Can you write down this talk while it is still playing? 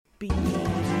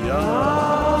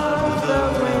beyond the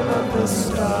rim of the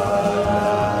starlight.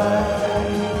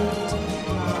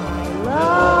 My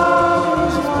love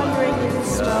is wandering in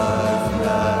starlight.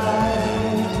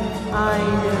 I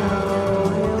know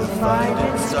he'll find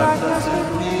its darkness with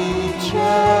beaches.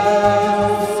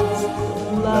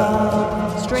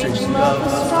 Love, strange love, the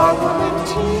star woman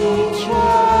teaches.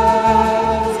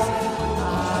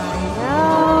 I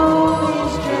know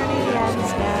his journey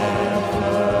ends never.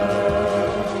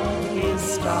 His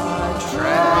Star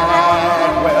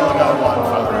Trek will go on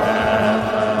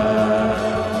forever.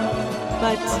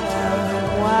 But tell him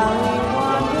while he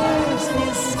wanders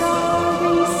his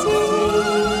starry sea,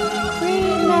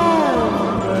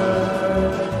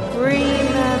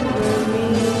 remember me.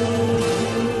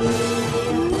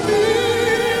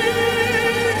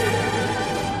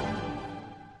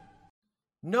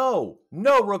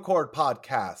 No record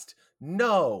podcast.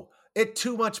 No, it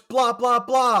too much blah blah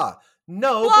blah.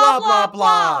 No blah blah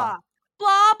blah.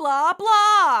 Blah blah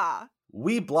blah.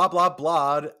 We blah blah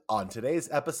blah'd on today's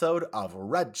episode of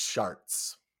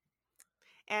Redsharts.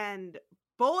 And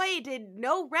boy, did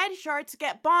no Redsharts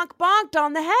get bonked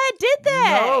on the head, did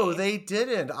they? No, they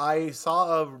didn't. I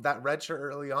saw that red shirt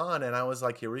early on and I was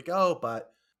like, here we go.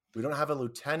 But we don't have a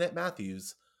Lieutenant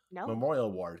Matthews Memorial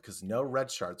Award because no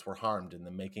Redsharts were harmed in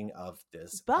the making of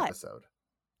this episode.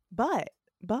 But,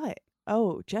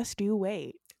 just you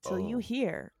wait till you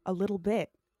hear a little bit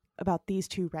about these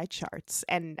two Redsharts.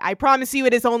 And I promise you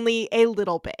it is only a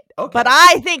little bit. Okay. But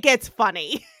I think it's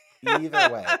funny.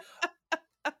 Either way.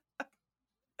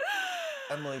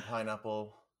 Emily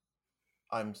Pineapple,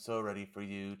 I'm so ready for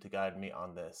you to guide me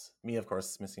on this. Me, of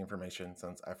course, missing information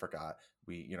since I forgot.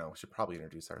 We, should probably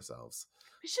introduce ourselves.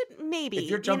 We should maybe. If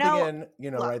you're jumping in,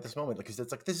 look, right at this moment, because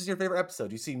it's like, this is your favorite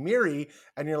episode. You see Miri,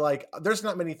 and you're like, there's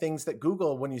not many things that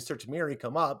Google, when you search Miri,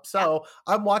 come up. So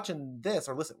I'm watching this,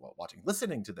 or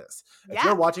listening to this. If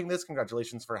you're watching this,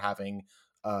 congratulations for having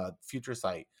a future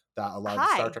sight that a lot of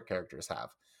Star Trek characters have.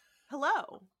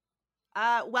 Hello.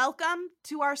 Welcome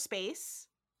to our space.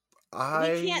 We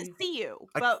can't see you,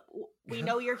 but we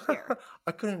know you're here.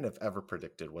 I couldn't have ever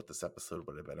predicted what this episode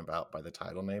would have been about by the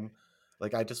title name.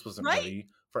 Like, I just wasn't ready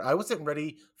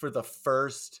for the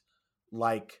first,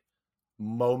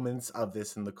 moments of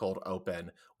this in the cold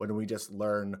open when we just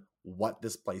learn what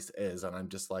this place is. And I'm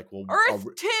just like, well, Earth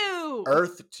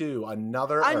 2,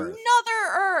 another Earth.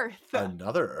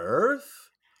 Another Earth?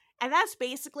 And that's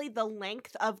basically the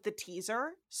length of the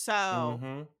teaser.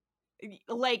 So,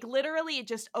 literally it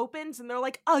just opens and they're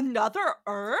like, another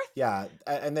Earth? Yeah,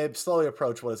 and they slowly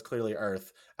approach what is clearly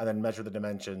Earth and then measure the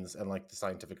dimensions and, the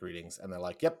scientific readings. And they're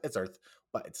like, yep, it's Earth,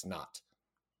 but it's not.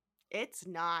 It's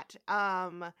not.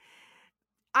 I'm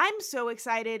so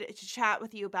excited to chat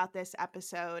with you about this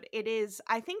episode. It is,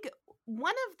 I think,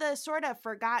 one of the sort of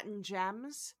forgotten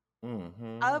gems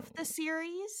of the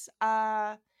series.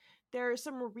 There are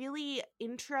some really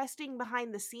interesting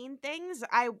behind the scene things.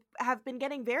 I have been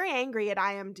getting very angry at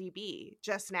IMDb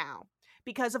just now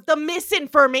because of the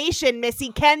misinformation,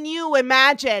 Missy. Can you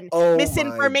imagine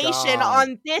misinformation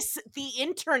on the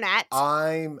internet?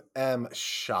 I am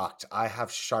shocked. I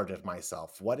have sharted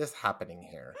myself. What is happening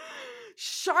here?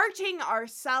 Sharting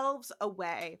ourselves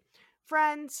away.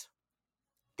 Friends,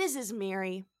 this is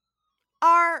Miri.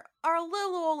 Our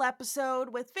little old episode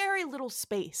with very little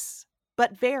space.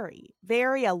 But very,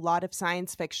 very a lot of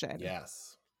science fiction.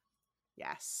 Yes.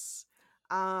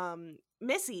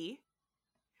 Missy.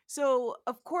 So,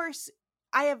 of course,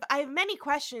 I have many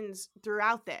questions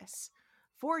throughout this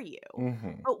for you.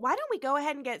 But why don't we go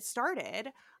ahead and get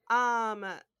started?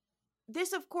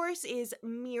 This, of course, is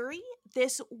Miri.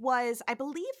 This was, I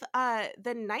believe,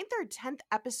 the 9th or 10th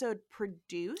episode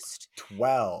produced.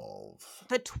 12.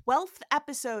 The 12th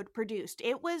episode produced.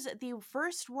 It was the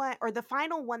first one, or the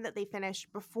final one that they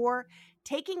finished before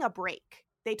taking a break.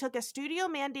 They took a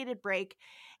studio-mandated break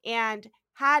and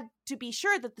had to be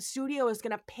sure that the studio is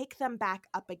going to pick them back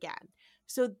up again.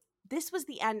 So this was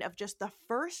the end of just the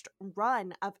first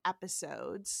run of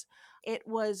episodes. It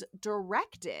was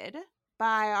directed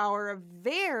by our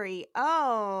very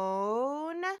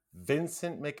own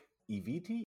Vincent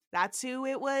McEveety. That's who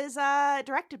it was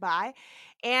directed by.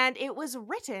 And it was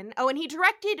written. Oh, and he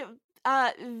directed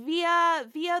via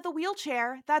the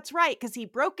wheelchair. That's right, because he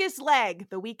broke his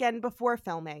leg the weekend before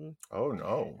filming. Oh,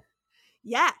 no.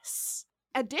 Yes.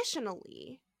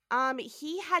 Additionally,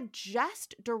 he had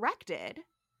just directed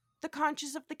The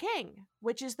Conscience of the King,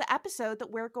 which is the episode that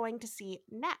we're going to see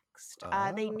next.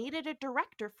 They needed a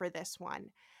director for this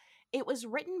one. It was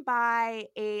written by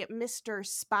a Mr.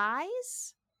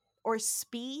 Spies, or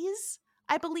Spies,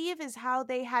 I believe is how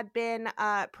they had been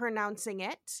pronouncing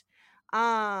it.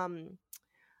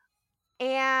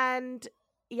 And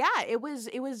yeah, it was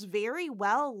very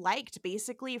well liked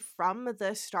basically from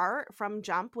the start, from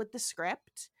jump with the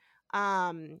script.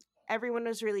 Everyone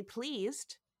was really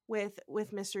pleased with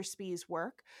Mr. Spee's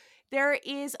work. There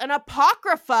is an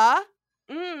apocrypha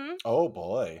Oh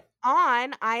boy.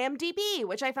 on IMDb,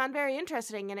 which I found very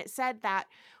interesting, and it said that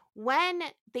when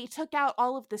they took out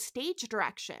all of the stage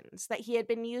directions that he had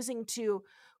been using to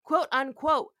quote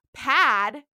unquote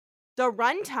pad the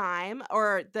runtime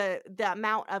or the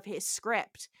amount of his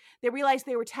script, they realized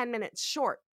they were 10 minutes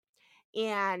short,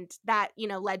 and that, you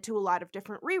know, led to a lot of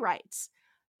different rewrites.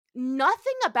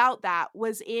 Nothing about that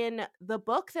was in the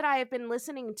book that I have been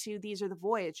listening to, These Are the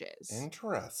Voyages.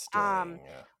 Interesting.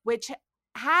 Which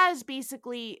has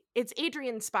basically, it's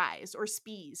Adrian Spies or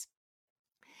Spies.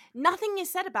 Nothing is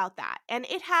said about that, and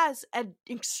it has an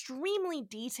extremely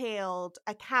detailed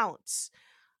accounts.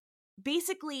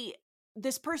 Basically,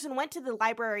 this person went to the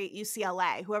library at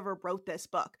UCLA, whoever wrote this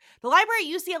book. The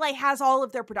library at UCLA has all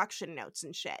of their production notes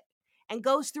and shit, and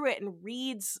goes through it and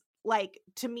reads, like,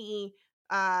 to me,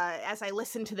 as I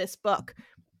listen to this book,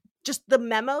 just the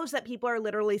memos that people are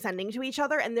literally sending to each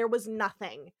other, and there was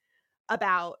nothing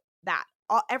about that.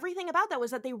 Everything about that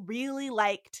was that they really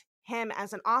liked him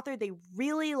as an author. They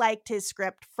really liked his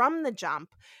script from the jump.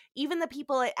 Even the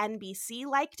people at NBC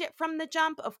liked it from the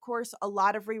jump. Of course, a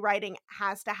lot of rewriting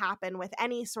has to happen with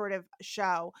any sort of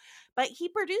show, but he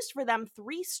produced for them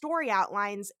 3 story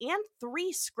outlines and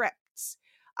 3 scripts.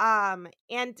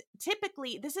 And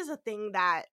typically, this is a thing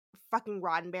that fucking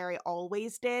Roddenberry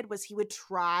always did, was he would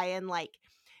try and, like,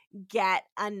 get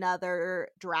another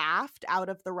draft out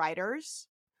of the writers,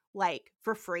 like,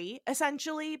 for free,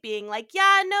 essentially, being like,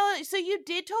 yeah, no, so you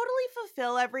did totally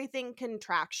fulfill everything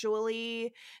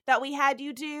contractually that we had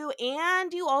you do,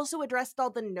 and you also addressed all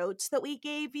the notes that we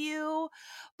gave you,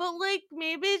 but, like,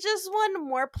 maybe just one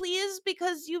more, please,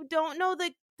 because you don't know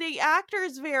the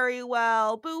actors very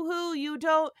well. Boo-hoo, you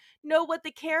don't know what the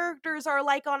characters are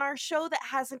like on our show that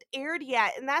hasn't aired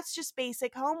yet, and that's just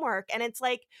basic homework. And it's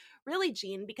like, really,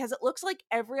 Gene, because it looks like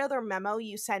every other memo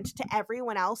you sent to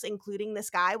everyone else, including this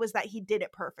guy, was that he did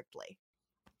it perfectly.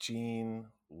 Gene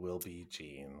will be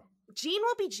Gene. Gene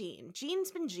will be Gene. Gene's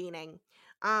been gening.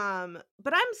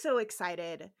 But I'm so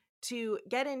excited to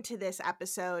get into this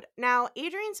episode. Now,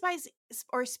 Adrian Spies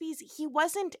or Spies, he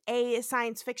wasn't a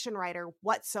science fiction writer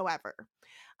whatsoever.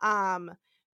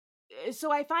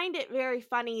 So I find it very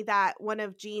funny that one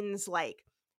of Gene's, like,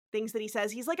 things that he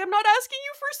says, he's like, I'm not asking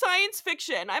you for science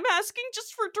fiction. I'm asking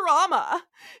just for drama.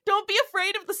 Don't be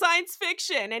afraid of the science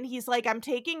fiction. And he's like, I'm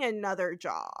taking another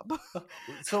job.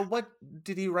 So what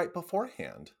did he write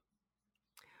beforehand?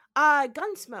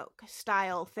 Gunsmoke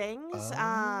style things.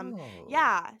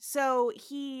 Yeah. So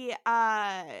he,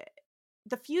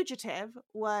 The Fugitive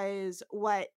was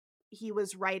what he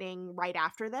was writing right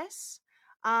after this.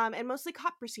 And mostly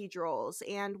cop procedurals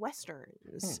and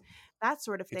westerns, that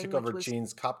sort of thing. He took over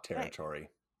Gene's cop territory.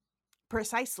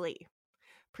 Precisely.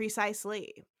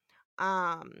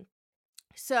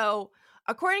 So,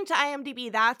 according to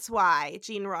IMDb, that's why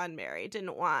Gene Roddenberry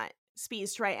didn't want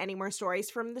Spies to write any more stories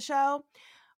from the show.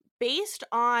 Based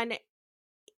on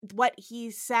what he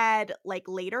said, like,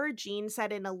 later, Gene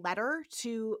said in a letter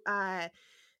to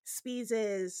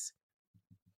Spies'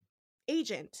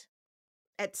 agent,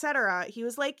 etc., he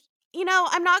was like, you know,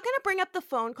 I'm not going to bring up the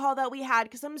phone call that we had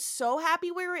because I'm so happy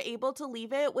we were able to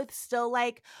leave it with still,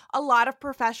 like, a lot of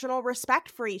professional respect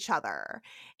for each other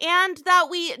and that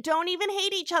we don't even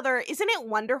hate each other. Isn't it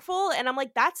wonderful? And I'm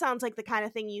like, that sounds like the kind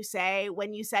of thing you say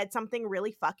when you said something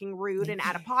really fucking rude and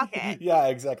out of pocket. Yeah,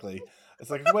 exactly. It's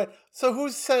like, what? So who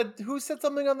said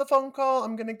something on the phone call?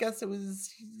 I'm going to guess it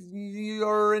was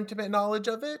your intimate knowledge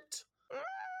of it.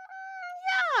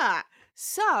 Yeah.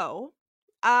 So,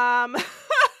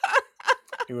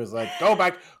 he was like, go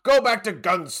back to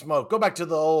Gunsmoke. Go back to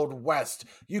the Old West.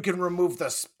 You can remove the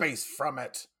space from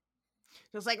it.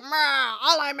 It was like,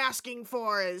 all I'm asking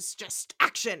for is just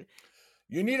action.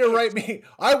 You need to write me.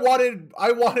 I wanted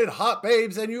hot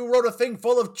babes, and you wrote a thing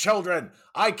full of children.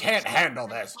 I can't handle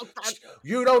this.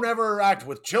 You don't ever act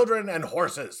with children and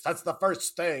horses. That's the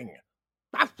first thing.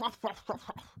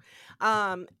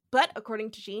 But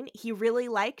according to Gene, he really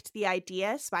liked the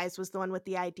idea. Spies was the one with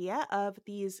the idea of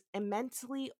these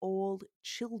immensely old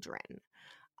children,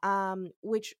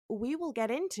 which we will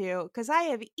get into because I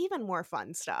have even more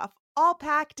fun stuff all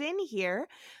packed in here.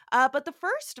 But the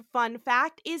first fun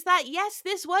fact is that, yes,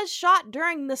 this was shot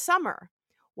during the summer.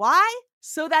 Why?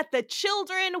 So that the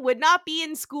children would not be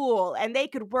in school and they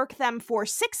could work them for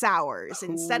 6 hours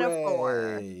instead of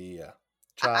 4.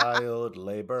 Child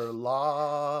labor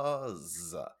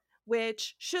laws.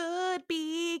 which should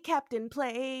be kept in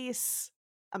place.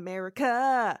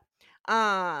 America.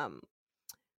 So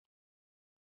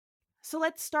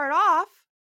let's start off.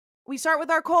 We start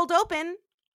with our cold open.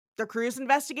 The crew's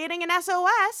investigating an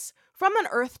SOS from an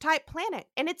Earth-type planet,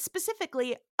 and it's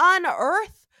specifically an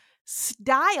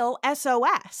Earth-style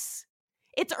SOS.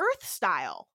 It's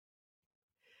Earth-style.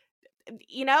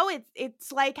 You know,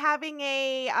 it's like having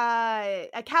a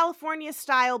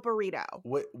California-style burrito.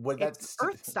 Would that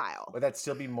Earth-style. Would that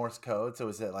still be Morse code? So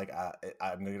is it like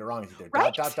I'm gonna get it wrong? It's either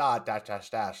right? dot dot dash dash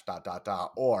dash dot dot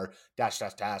dot or dash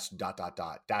dash dash dot dot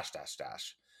dot dash dash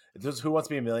dash. If this is Who Wants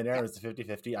to Be a Millionaire and it's a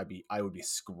 50-50, I would be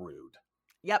screwed.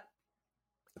 Yep.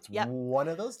 It's one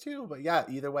of those two, but yeah,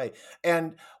 either way.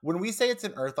 And when we say it's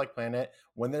an Earth-like planet,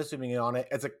 when they're zooming in on it,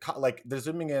 it's like they're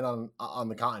zooming in on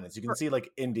the continents. You can see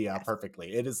like India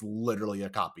perfectly. It is literally a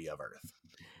copy of Earth.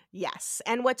 Yes,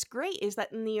 and what's great is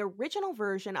that in the original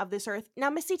version of this Earth, now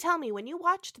Missy, tell me, when you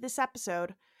watched this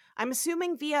episode, I'm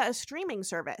assuming via a streaming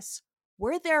service,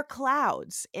 were there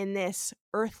clouds in this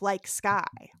Earth-like sky?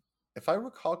 If I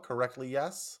recall correctly,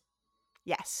 yes.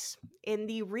 Yes. In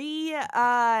the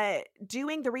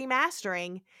doing the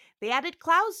remastering, they added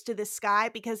clouds to the sky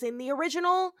because in the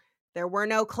original, there were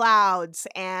no clouds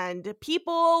and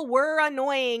people were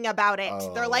annoying about it.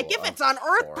 They're like, if it's an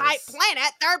Earth-type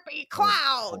planet, there'd be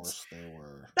clouds. Of course they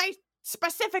were. They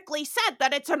specifically said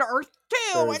that it's an Earth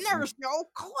too, and there's no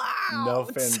clouds. No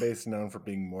fan base known for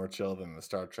being more chill than the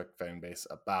Star Trek fan base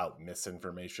about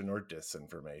misinformation or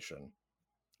disinformation.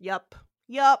 Yup.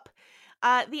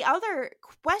 The other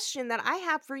question that I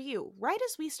have for you, right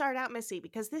as we start out, Missy,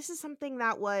 because this is something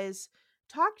that was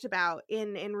talked about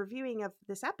in reviewing of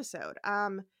this episode.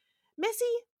 Missy,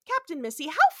 Captain Missy,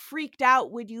 how freaked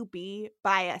out would you be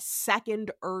by a second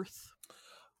Earth?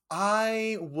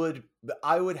 I would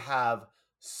have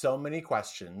so many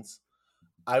questions.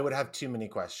 I would have too many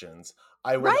questions.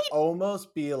 I would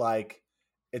almost be like,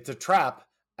 it's a trap,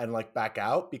 and like back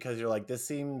out, because you're like, this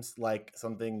seems like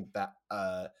something that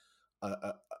a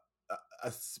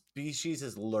species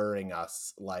is luring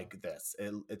us like this.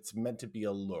 It's meant to be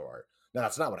a lure. Now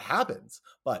that's not what happens,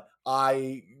 but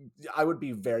I would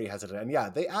be very hesitant. And yeah,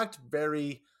 they act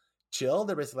very chill.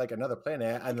 They're basically like another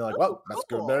planet, and they're like, "Well,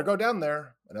 cool. Better go down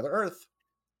there, another Earth."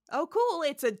 Oh, cool!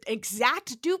 It's an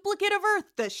exact duplicate of Earth,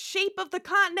 the shape of the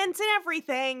continents and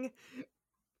everything.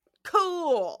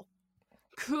 Cool.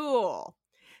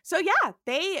 So yeah,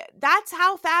 that's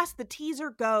how fast the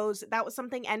teaser goes. That was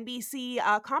something NBC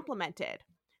complimented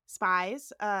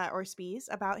Spies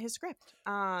about his script.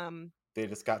 They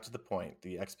just got to the point.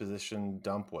 The exposition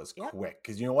dump was quick,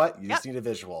 because you know what? You just need a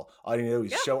visual. All you need to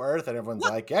do is show Earth, and everyone's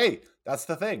like, "Hey, that's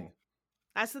the thing."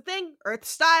 That's the thing. Earth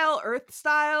style,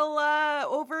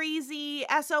 over easy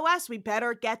SOS. We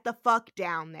better get the fuck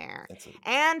down there.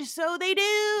 And so they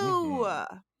do.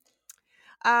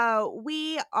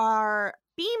 We are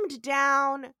beamed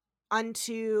down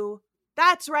onto,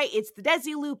 that's right, it's the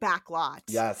Desilu backlot.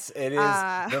 Yes, it is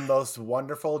the most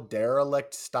wonderful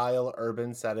derelict style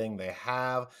urban setting. They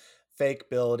have fake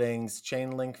buildings,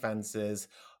 chain link fences.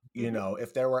 You know,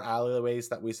 if there were alleyways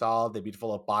that we saw, they'd be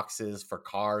full of boxes for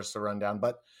cars to run down.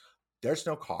 But there's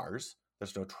no cars.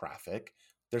 There's no traffic.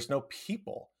 There's no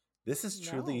people. This is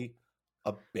truly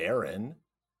a barren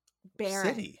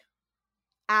city.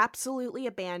 Absolutely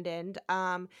abandoned.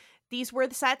 These were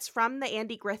the sets from the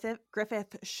Andy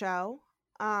Griffith show.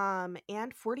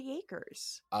 And 40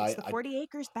 Acres. It's the 40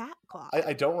 Acres backlot.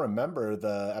 I don't remember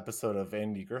the episode of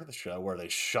Andy Griffith show where they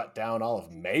shut down all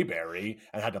of Mayberry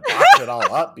and had to box it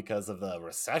all up because of the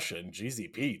recession.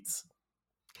 Jeezy Pete's.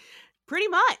 Pretty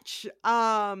much.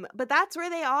 But that's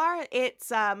where they are. It's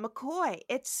McCoy,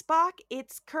 it's Spock,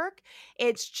 it's Kirk,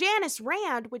 it's Janice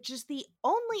Rand, which is the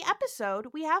only episode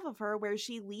we have of her where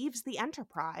she leaves the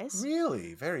Enterprise.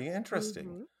 Really? Very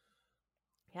interesting.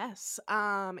 Yes.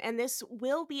 And this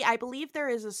will be, I believe there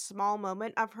is a small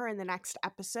moment of her in the next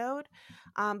episode,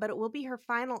 but it will be her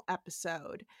final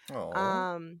episode.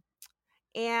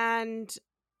 And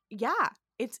yeah,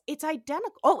 it's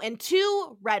identical. Oh, and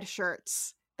 2 red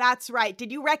shirts. That's right.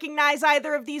 Did you recognize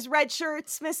either of these red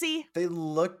shirts, Missy? They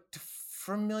looked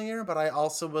familiar, but I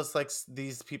also was like,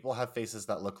 these people have faces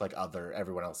that look like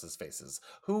everyone else's faces.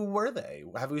 Who were they?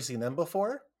 Have we seen them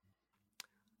before?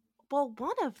 Well,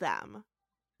 one of them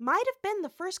might have been the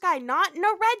first guy, not in a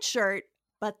red shirt,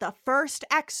 but the first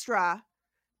extra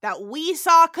that we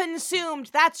saw consumed.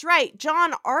 That's right.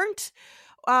 John Arndt,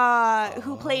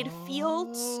 who played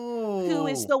Fields, who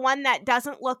is the one that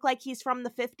doesn't look like he's from the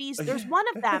 50s. There's one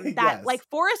of them that, like,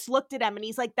 Forrest looked at him and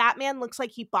he's like, that man looks like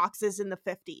he boxes in the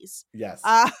 50s. Yes.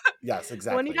 Yes,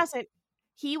 exactly. When he doesn't.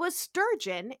 He was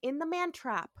Sturgeon in The Man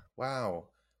Trap. Wow.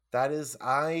 That is,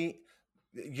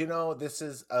 this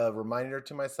is a reminder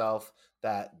to myself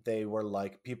that they were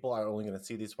like, people are only going to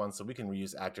see these ones so we can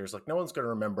reuse actors. Like, no one's going to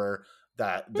remember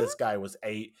that Mhm. this guy was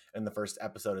 8 and the first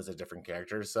episode is a different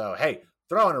character. So, hey,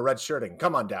 throw on a red shirt and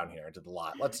come on down here into the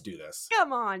lot. Let's do this.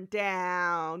 Come on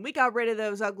down. We got rid of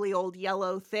those ugly old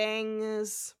yellow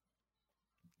things.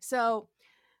 So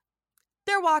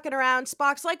they're walking around.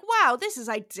 Spock's like, wow, this is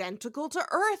identical to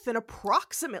Earth in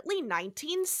approximately So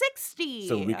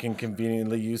 1960. we can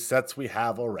conveniently use sets we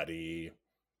have already.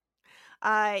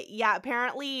 Yeah,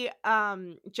 apparently,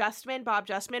 Bob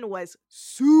Justman was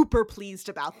super pleased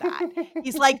about that.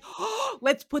 He's like, oh,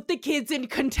 let's put the kids in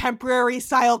contemporary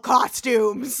style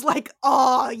costumes. Like,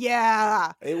 oh,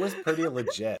 yeah. It was pretty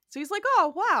legit. So he's like,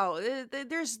 oh, wow,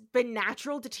 there's been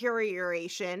natural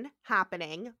deterioration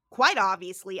happening. Quite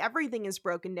obviously, everything is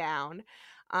broken down.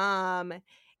 And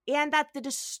that the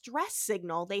distress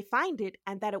signal, they find it,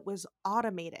 and that it was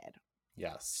automated.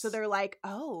 Yes. So they're like,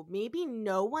 oh, maybe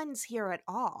no one's here at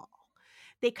all.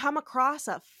 They come across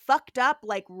a fucked up,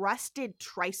 like, rusted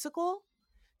tricycle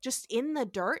just in the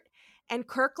dirt. And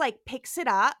Kirk, like, picks it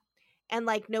up and,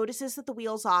 like, notices that the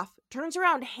wheel's off, turns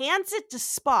around, hands it to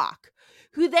Spock,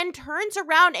 who then turns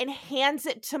around and hands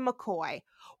it to McCoy.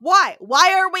 Why?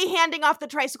 Why are we handing off the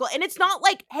tricycle? And it's not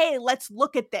like, hey, let's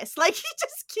look at this. Like, he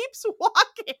just keeps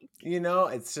walking.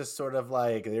 It's just sort of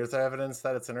like, there's evidence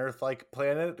that it's an Earth-like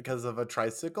planet because of a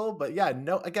tricycle. But yeah,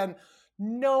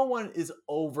 no one is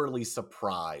overly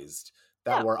surprised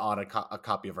that we're on a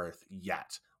copy of Earth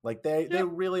yet. Like, they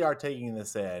really are taking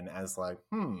this in as like,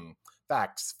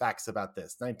 facts about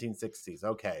this. 1960s.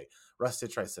 Okay.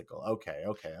 Rusted tricycle. Okay.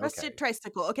 Rusted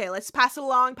tricycle. Okay, let's pass it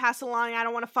along. I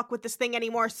don't want to fuck with this thing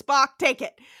anymore. Spock, take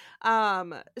it.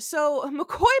 So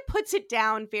McCoy puts it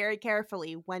down very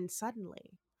carefully when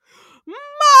suddenly,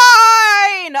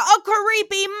 mine! A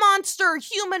creepy monster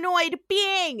humanoid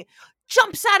being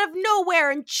jumps out of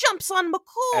nowhere and jumps on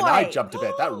McCoy. And I jumped a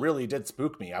bit. That really did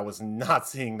spook me. I was not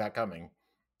seeing that coming.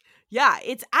 Yeah,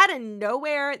 it's out of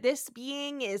nowhere. This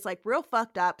being is like real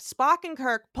fucked up. Spock and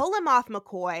Kirk pull him off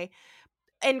McCoy,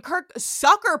 and Kirk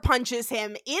sucker punches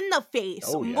him in the face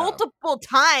multiple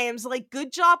times. Like,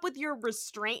 good job with your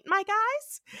restraint, my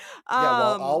guys.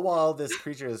 All while this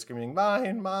creature is screaming,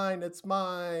 mine, it's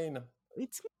mine.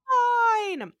 It's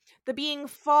mine. The being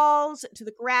falls to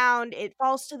the ground. It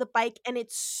falls to the bike, and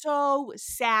it's so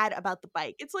sad about the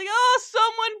bike. It's like, oh,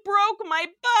 someone broke my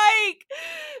bike.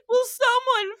 Will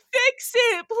someone fix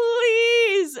it,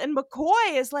 please? And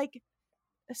McCoy is like,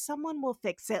 someone will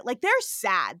fix it. Like, they're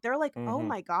sad. They're like, oh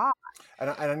my God.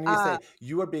 And I need to say,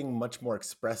 you are being much more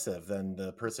expressive than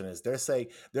the person is.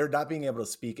 They're not being able to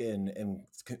speak in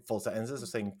full sentences. They're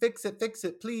saying, fix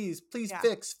it, please,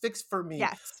 fix for me.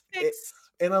 Yes, fix.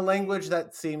 In a language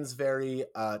that seems very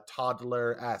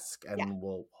toddler-esque, and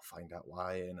we'll find out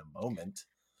why in a moment.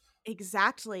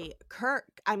 Exactly.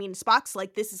 Spock's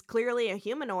like, this is clearly a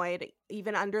humanoid,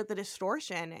 even under the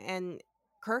distortion. And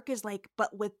Kirk is like,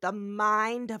 but with the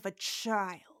mind of a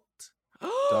child.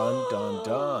 Dun, dun,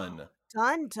 dun.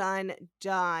 Dun, dun,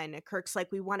 dun. Kirk's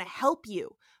like, we want to help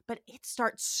you. But it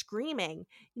starts screaming,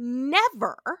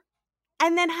 never,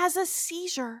 and then has a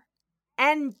seizure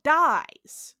and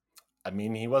dies. I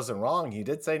mean, he wasn't wrong. He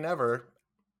did say never.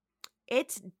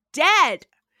 It's dead.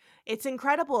 It's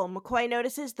incredible. McCoy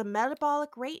notices the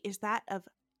metabolic rate is that of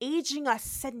aging a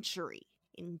century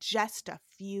in just a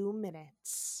few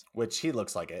minutes. Which he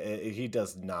looks like it. He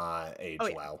does not age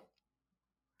well.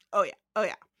 Oh,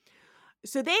 yeah.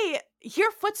 So they hear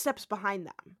footsteps behind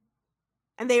them.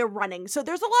 And they are running. So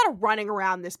there's a lot of running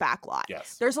around this back lot.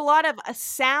 Yes. There's a lot of a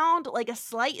sound, like a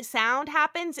slight sound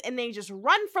happens, and they just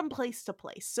run from place to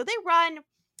place. So they run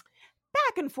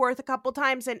back and forth a couple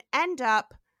times and end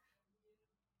up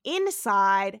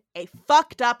inside a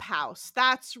fucked up house.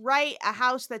 That's right, a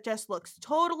house that just looks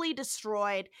totally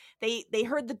destroyed. They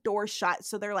heard the door shut,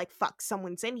 so they're like, fuck,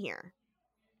 someone's in here.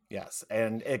 Yes,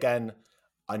 and again,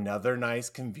 another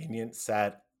nice convenient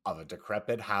set of a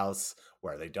decrepit house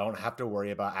where they don't have to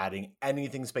worry about adding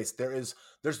anything space. There's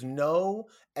no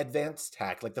advanced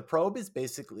tech. Like, the probe is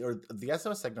basically, or the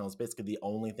SOS signal is basically the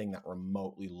only thing that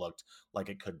remotely looked like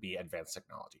it could be advanced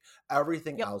technology.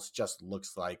 Everything else just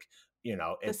looks like,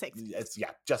 it's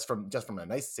just from a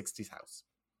nice 60s house.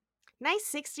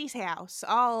 Nice 60s house,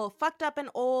 all fucked up and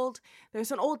old.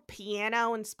 There's an old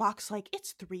piano, and Spock's like,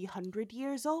 it's 300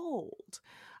 years old.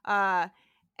 And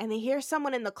they hear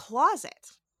someone in the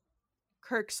closet.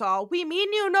 Kirk saw, we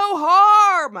mean you no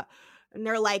harm. And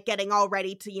they're like getting all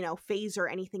ready to, phaser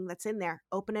anything that's in there.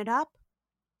 Open it up.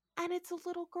 And it's a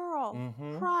little girl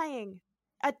crying.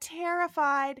 A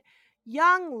terrified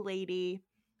young lady.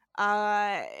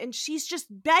 And she's just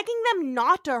begging them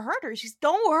not to hurt her. She's,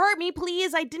 don't hurt me,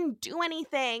 please. I didn't do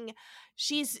anything.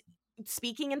 She's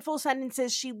speaking in full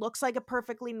sentences. She looks like a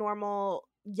perfectly normal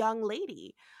young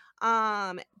lady.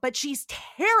 But she's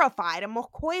terrified. And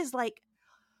McCoy's like,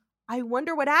 I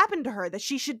wonder what happened to her that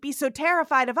she should be so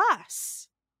terrified of us.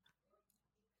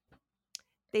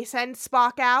 They send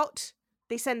Spock out.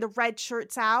 They send the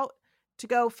Redshirts out to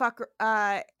go fuck,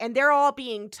 and they're all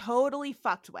being totally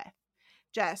fucked with.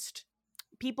 Just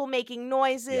people making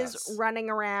noises, running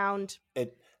around.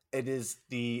 It is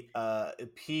the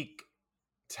peak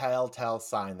telltale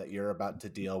sign that you're about to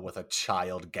deal with a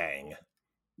child gang.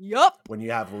 Yup. When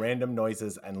you have random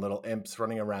noises and little imps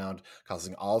running around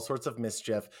causing all sorts of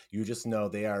mischief, you just know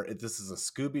this is a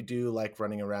Scooby-Doo like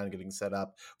running around getting set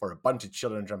up for a bunch of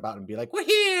children to jump out and be like, we're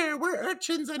here, we're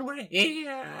urchins and we're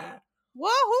here.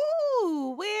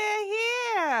 Woohoo,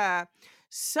 we're here.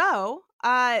 So,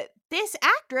 this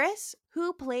actress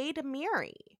who played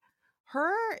Miri,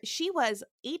 she was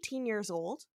 18 years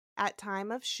old at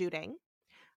time of shooting.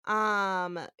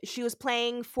 She was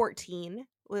playing 14.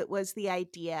 It was the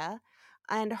idea,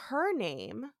 and her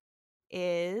name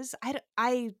is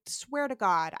I swear to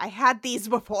God, I had these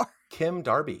before. Kim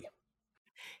Darby.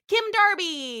 Kim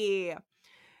Darby.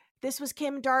 This was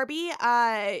Kim Darby.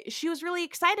 She was really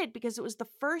excited because it was the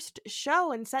first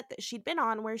show and set that she'd been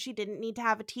on where she didn't need to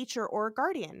have a teacher or a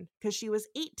guardian because she was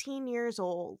 18 years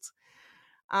old.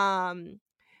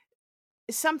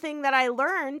 Something that I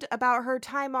learned about her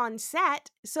time on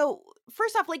set. So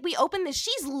first off, like, we open this,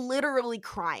 she's literally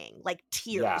crying, like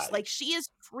tears. Yeah. Like, she is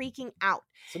freaking out.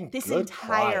 This good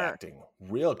entire cry acting.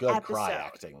 Real good episode. Cry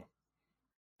acting.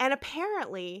 And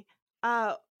apparently,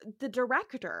 the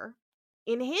director,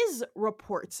 in his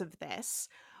reports of this,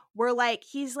 were like,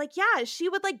 he's like, yeah, she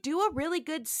would like do a really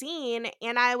good scene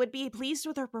and I would be pleased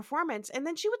with her performance. And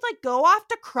then she would like go off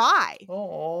to cry.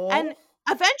 Oh. And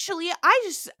eventually, I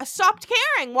just stopped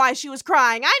caring why she was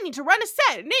crying. I need to run a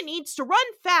set, and it needs to run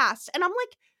fast. And I'm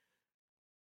like,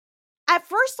 at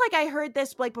first, like, I heard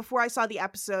this, like, before I saw the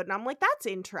episode, and I'm like, that's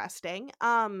interesting,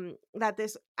 that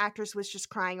this actress was just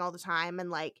crying all the time,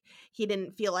 and, like, he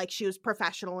didn't feel like she was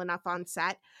professional enough on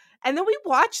set. And then we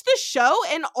watch the show,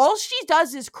 and all she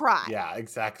does is cry. Yeah,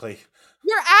 exactly.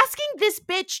 You're asking this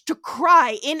bitch to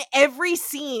cry in every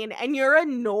scene, and you're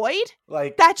annoyed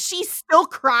that she's still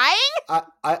crying?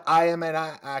 I am an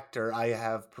actor. I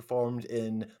have performed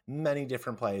in many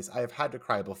different plays. I have had to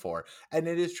cry before. And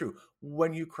it is true.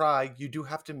 When you cry, you do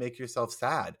have to make yourself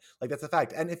sad. Like, that's a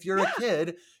fact. And if you're a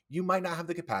kid, you might not have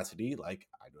the capacity, like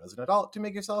I do as an adult, to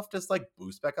make yourself just like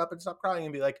boost back up and stop crying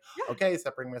and be like, okay,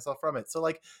 separating myself from it. So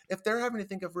like, if they're having to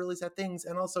think of really sad things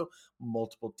and also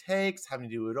multiple takes, having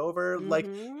to do it over, like,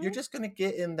 you're just going to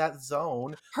get in that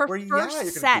zone. Her where,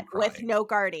 first set with no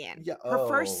guardian. Yeah. Her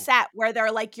first set where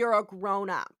they're like, you're a grown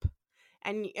up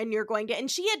and you're going to, and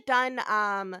she had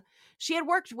done, she had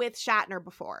worked with Shatner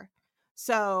before.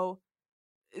 So,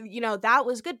 you know, that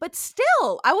was good, but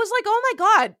still, I was like, oh my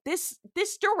God, this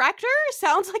director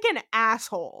sounds like an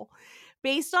asshole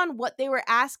based on what they were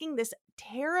asking this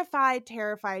terrified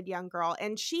young girl.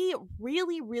 And she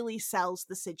really, really sells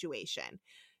the situation.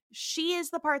 She is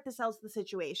the part that sells the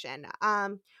situation. We're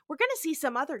going to see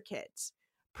some other kids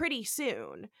pretty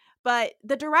soon, but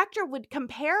the director would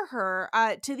compare her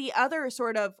to the other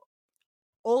sort of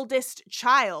oldest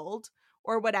child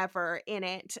or whatever in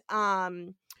it,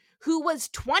 who was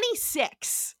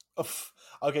 26.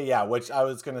 Okay, yeah, which I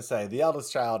was going to say, the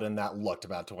eldest child in that looked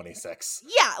about 26.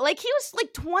 Yeah, like he was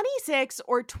like 26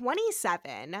 or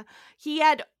 27. He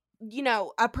had, you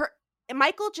know,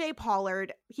 Michael J.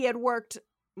 Pollard, he had worked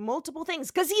multiple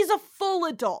things because he's a full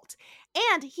adult.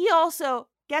 And he also,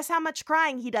 guess how much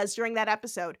crying he does during that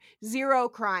episode? 0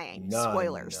 crying. None.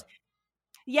 Spoilers.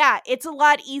 Yeah, it's a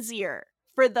lot easier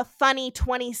for the funny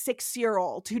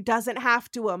 26-year-old who doesn't have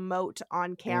to emote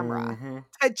on camera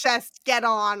to just get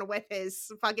on with his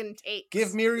fucking takes.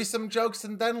 Give Miri some jokes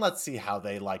and then let's see how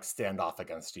they like stand off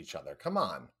against each other. Come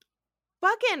on.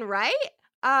 Fucking right?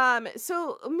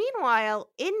 So meanwhile,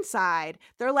 inside,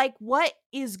 they're like, what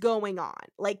is going on?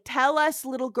 Like, tell us,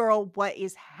 little girl, what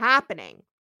is happening?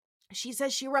 She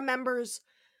says she remembers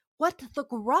what the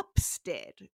Grups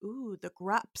did. Ooh, the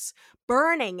Grups.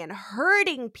 Burning and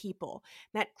hurting people.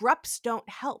 That Grups don't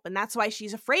help. And that's why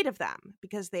she's afraid of them.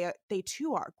 Because they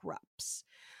too are Grups.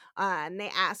 And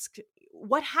they ask,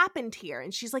 what happened here?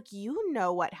 And she's like, you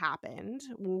know what happened.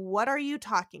 What are you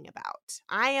talking about?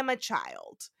 I am a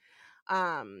child.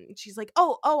 She's like,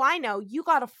 oh, I know. You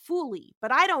got a foolie.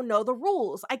 But I don't know the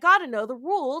rules. I gotta know the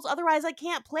rules. Otherwise, I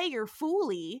can't play your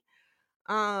foolie.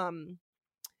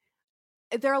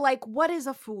 they're like, what is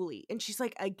a foolie? And she's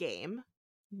like, a game.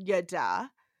 Yeah, duh.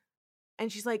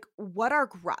 And she's like, what are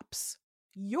grups?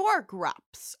 You're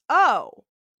grups. Oh,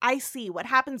 I see. What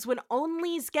happens when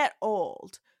onlys get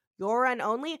old? You're an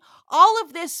only? All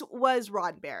of this was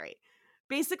Roddenberry.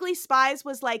 Basically, Spies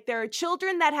was like, there are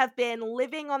children that have been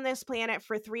living on this planet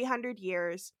for 300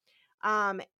 years.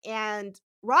 And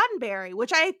Roddenberry,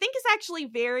 which I think is actually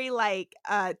very like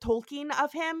Tolkien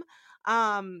of him.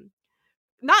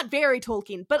 Not very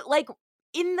Tolkien, but like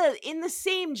in the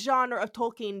same genre of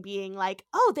Tolkien being like,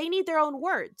 oh, they need their own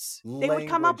words. They would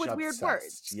come up Language with weird obsessed.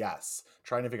 words. Yes.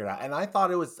 Trying to figure it out. And I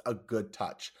thought it was a good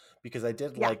touch because I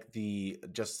did Yeah. like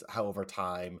just how over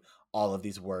time all of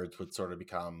these words would sort of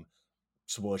become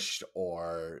swooshed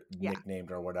or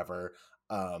nicknamed or whatever.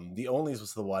 The Onlys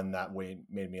was the one that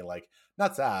made me like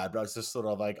not sad, but I was just sort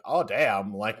of like, oh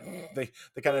damn, like they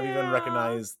kind of even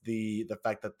recognize the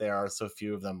fact that there are so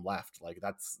few of them left. Like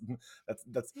that's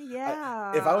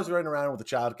if I was running around with a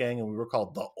child gang and we were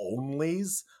called the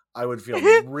Onlys, I would feel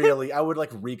really, I would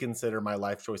like reconsider my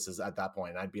life choices at that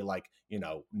point. I'd be like,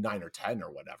 9 or 10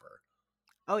 or whatever.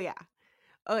 Oh yeah.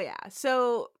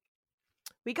 So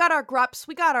we got our grups,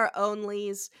 we got our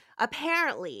onlys.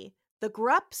 Apparently, the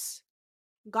grups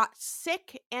got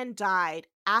sick and died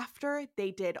after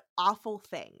they did awful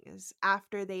things,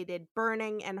 after they did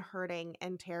burning and hurting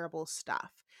and terrible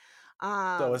stuff.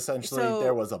 So essentially,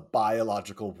 there was a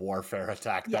biological warfare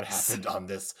attack that happened on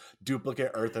this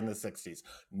duplicate Earth in the 60s.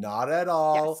 Not at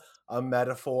all a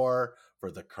metaphor for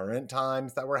the current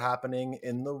times that were happening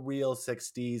in the real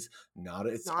 60s.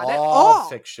 It's all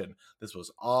fiction. This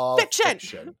was all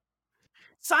fiction.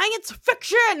 Science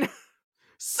fiction!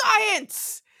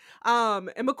 Science! And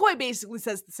McCoy basically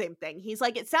says the same thing. He's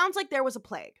like, it sounds like there was a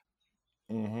plague.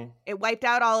 Mm-hmm. It wiped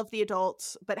out all of the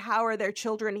adults, but how are their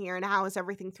children here and how is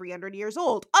everything 300 years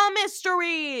old? A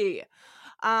mystery!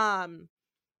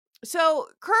 So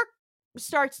Kirk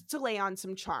starts to lay on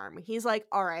some charm. He's like,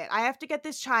 all right, I have to get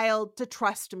this child to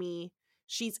trust me.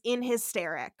 She's in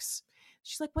hysterics.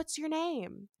 She's like, what's your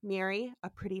name? Miri, a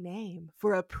pretty name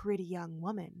for a pretty young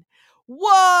woman.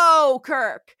 Whoa,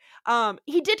 Kirk.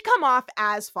 He did come off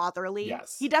as fatherly.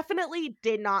 Yes. He definitely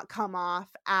did not come off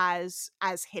as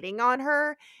hitting on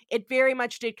her. It very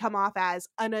much did come off as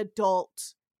an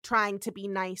adult trying to be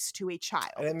nice to a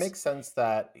child. And it makes sense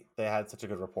that they had such a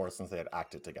good rapport since they had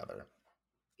acted together.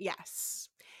 Yes.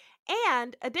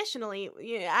 And additionally,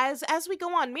 as we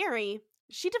go on, Miri,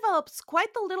 she develops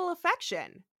quite the little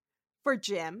affection for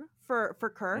Jim, for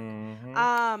Kirk.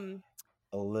 Mm-hmm.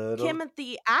 A little. Kim,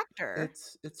 the actor.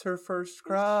 It's her first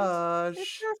crush.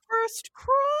 It's her first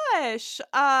crush.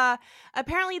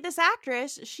 Apparently this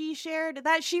actress, she shared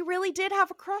that she really did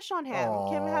have a crush on him. Aww,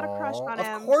 Kim had a crush on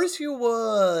him. Of course you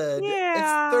would.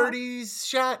 Yeah. It's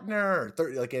 30s Shatner.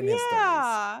 Like in his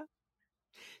 30s.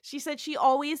 She said she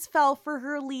always fell for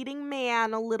her leading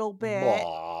man a little bit.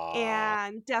 Aww.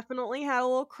 And definitely had a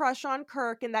little crush on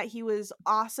Kirk and that he was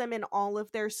awesome in all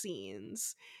of their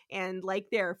scenes and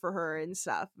like there for her and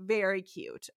stuff. Very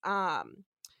cute.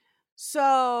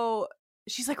 So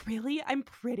she's like, really? I'm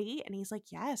pretty? And he's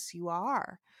like, yes, you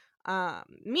are.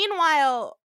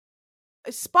 Meanwhile,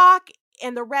 Spock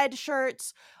and the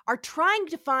Redsharts are trying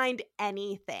to find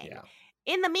anything. Yeah.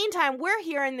 In the meantime, we're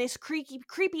hearing this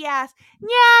creepy ass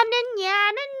nya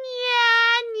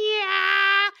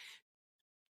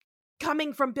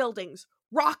coming from buildings,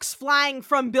 rocks flying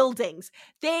from buildings.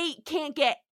 They can't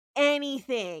get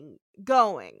anything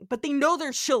going, but they know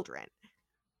there's children.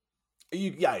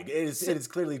 It is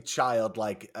clearly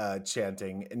childlike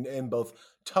chanting in both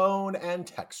tone and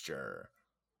texture.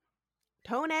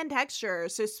 Tone and texture.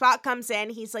 So Spock comes in.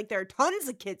 He's like, there are tons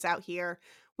of kids out here.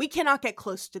 We cannot get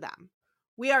close to them.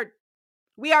 We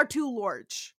are too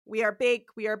large. We are big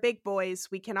boys.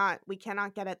 We cannot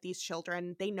get at these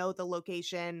children. They know the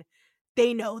location.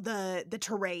 They know the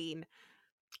terrain.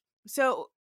 So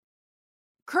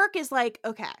Kirk is like,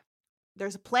 okay,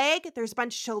 there's a plague. There's a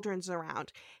bunch of children's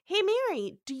around. Hey,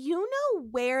 Miri, do you know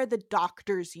where the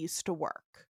doctors used to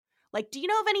work? Like, do you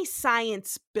know of any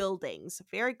science buildings?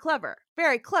 Very clever,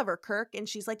 Kirk. And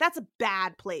she's like, that's a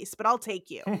bad place, but I'll take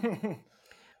you.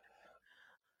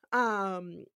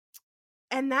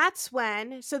 And that's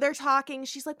when, so they're talking,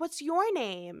 she's like, what's your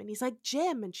name? And he's like,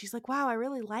 Jim. And she's like, wow, I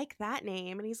really like that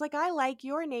name. And he's like, I like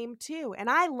your name too. And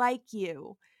I like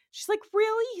you. She's like,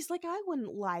 really? He's like, I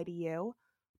wouldn't lie to you.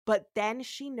 But then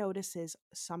she notices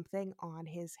something on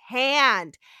his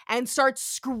hand and starts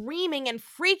screaming and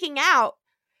freaking out.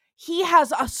 He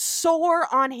has a sore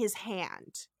on his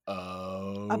hand.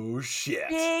 Oh, shit.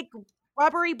 Big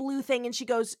rubbery blue thing. And she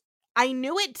goes, I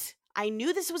knew it. I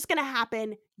knew this was going to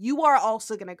happen. You are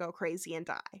also going to go crazy and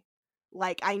die.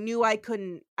 Like, I knew I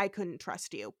couldn't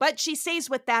trust you. But she stays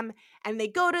with them, and they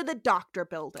go to the doctor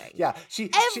building. Yeah, she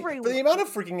for the amount of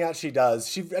freaking out she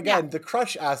does, the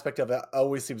crush aspect of it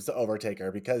always seems to overtake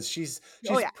her, because she's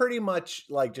pretty much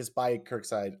like just by Kirk's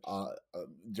side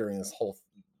during this whole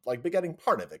like beginning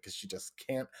part of it, because she just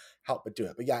can't help but do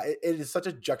it. But yeah, it is such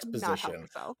a juxtaposition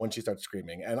when she starts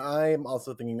screaming. And I'm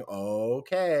also thinking,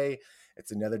 okay,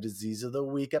 it's another Disease of the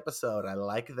Week episode. I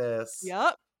like this.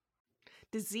 Yep.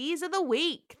 Disease of the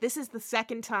Week. This is the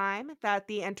second time that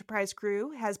the Enterprise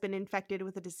crew has been infected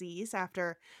with a disease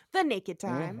after the naked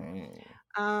time.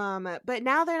 But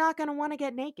now they're not going to want to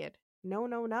get naked.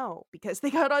 No, because they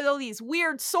got all these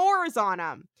weird sores on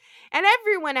them. And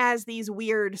everyone has these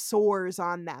weird sores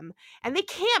on them. And they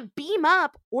can't beam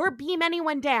up or beam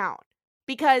anyone down,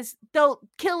 because they'll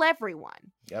kill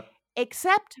everyone. Yep.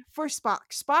 Except for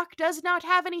Spock. Spock does not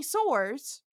have any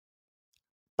sores,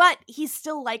 but he's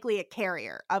still likely a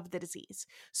carrier of the disease.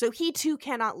 So he too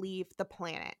cannot leave the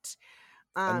planet.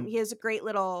 He has a great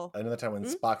little... Another time when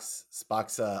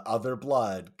Spock's other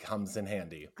blood comes in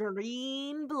handy.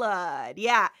 Green blood.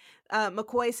 Yeah.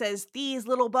 McCoy says, these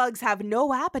little bugs have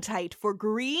no appetite for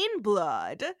green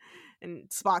blood. And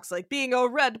Spock's like, being a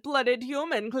red-blooded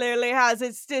human clearly has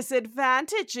its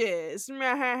disadvantages.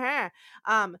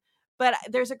 But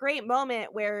there's a great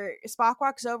moment where Spock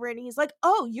walks over and he's like,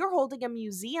 oh, you're holding a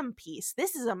museum piece.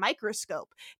 This is a microscope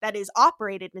that is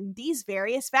operated in these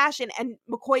various fashion. And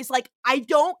McCoy's like, I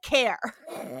don't care.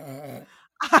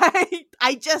 I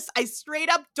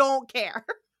straight up don't care.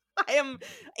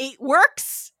 It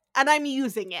works and I'm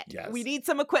using it. Yes. We need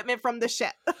some equipment from the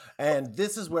ship. And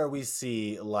this is where we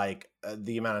see like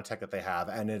the amount of tech that they have.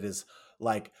 And it is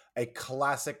like a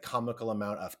classic comical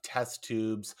amount of test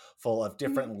tubes full of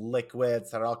different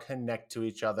liquids that all connect to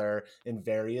each other in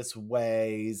various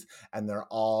ways, and they're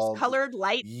all colored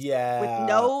lights,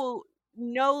 with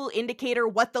no indicator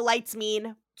what the lights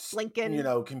mean. Blinking,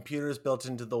 computers built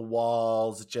into the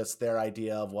walls, just their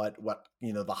idea of what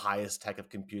the highest tech of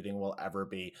computing will ever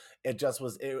be. It just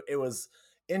was it was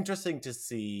interesting to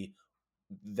see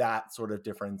that sort of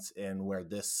difference in where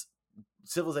this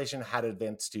civilization had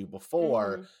advanced to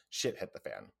before shit hit the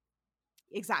fan.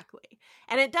 Exactly.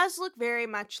 And it does look very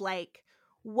much like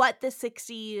what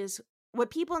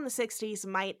people in the 60s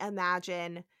might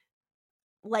imagine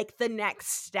like the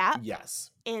next step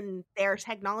in their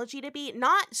technology to be.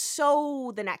 Not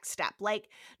so the next step, like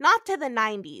not to the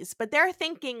 90s, but they're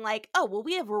thinking like, oh, well,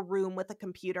 we have a room with a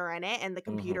computer in it, and the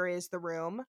computer is the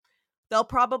room. They'll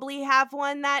probably have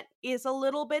one that is a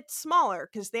little bit smaller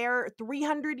because they're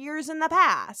 300 years in the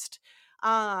past.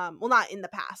 Well, not in the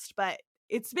past, but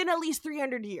it's been at least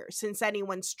 300 years since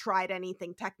anyone's tried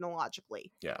anything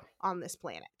technologically on this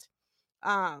planet.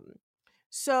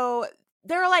 So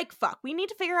they're like, fuck, we need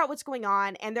to figure out what's going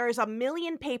on. And there's a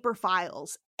million paper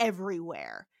files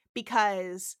everywhere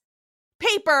because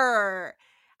paper!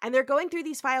 And they're going through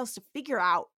these files to figure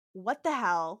out what the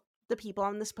hell the people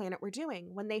on this planet were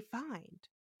doing when they find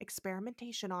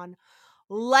experimentation on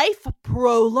life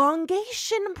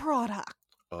prolongation projects.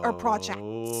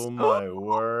 Oh my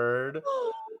word.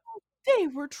 They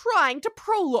were trying to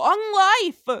prolong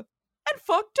life and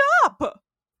fucked up.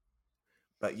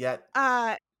 But yet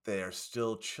they are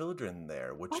still children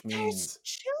there, which means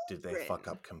did they fuck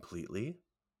up completely?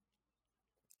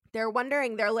 They're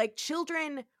wondering, they're like,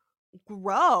 children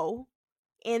grow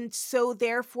and so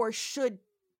therefore should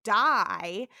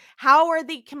die. How are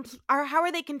they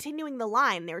continuing the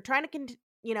line? They were trying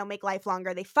to make life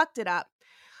longer. They fucked it up.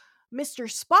 Mr.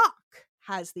 Spock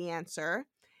has the answer.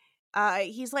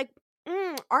 He's like,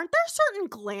 aren't there certain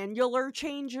glandular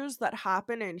changes that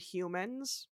happen in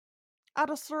humans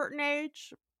at a certain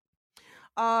age?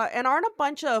 And aren't a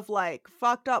bunch of like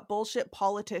fucked up bullshit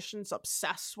politicians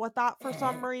obsessed with that for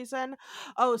some reason?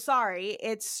 Oh, sorry.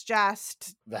 It's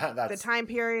just that's the time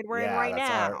period we're in right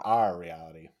now. Our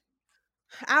reality.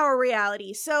 Our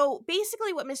reality. So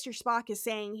basically what Mr. Spock is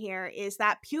saying here is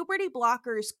that puberty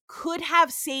blockers could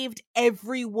have saved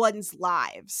everyone's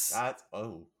lives.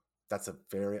 That's a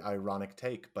very ironic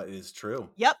take, but it is true.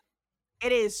 Yep.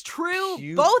 It is true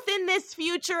both in this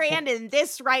future and in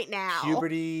this right now.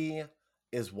 Puberty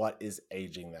is what is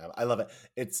aging them. I love it.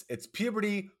 It's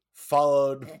puberty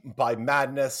followed by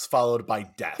madness followed by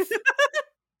death.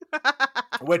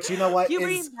 Which, you know what,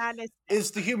 puberty, madness,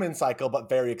 is the human cycle, but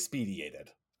very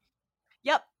expedited.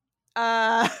 Yep.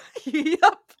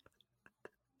 Yep.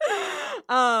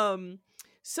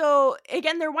 So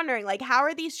again, they're wondering, like, how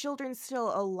are these children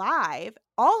still alive?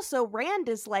 Also, Rand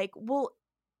is like, well,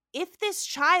 if this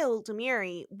child,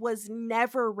 Miri, was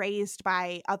never raised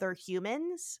by other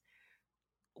humans,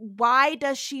 why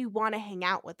does she want to hang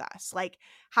out with us? Like,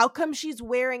 how come she's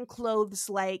wearing clothes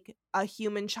like a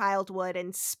human child would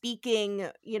and speaking,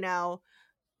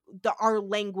 our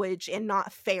language and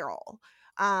not feral?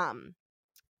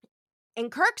 And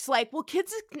Kirk's like, well,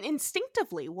 kids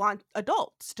instinctively want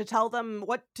adults to tell them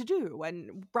what to do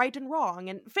and right and wrong.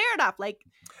 And fair enough. Like,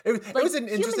 it was an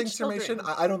interesting children. summation.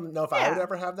 I don't know if I would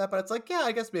ever have that, but it's like, yeah,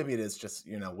 I guess maybe it is just,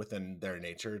 within their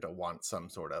nature to want some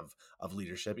sort of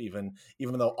leadership, even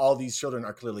though all these children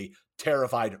are clearly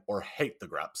terrified or hate the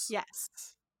Grups.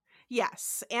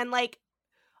 Yes. And like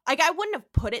I wouldn't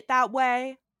have put it that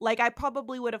way. Like, I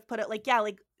probably would have put it like, yeah,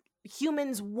 like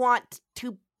humans want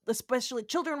to, especially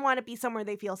children, want to be somewhere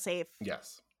they feel safe.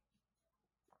 Yes.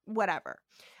 Whatever.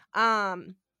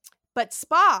 But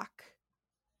Spock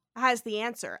has the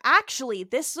answer. Actually,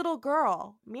 this little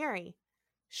girl, Miri,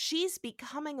 she's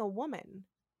becoming a woman.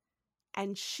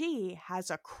 And she has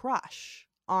a crush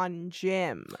on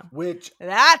Jim.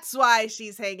 That's why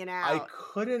she's hanging out. I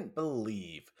couldn't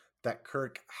believe that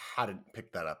Kirk hadn't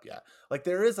picked that up yet. Like,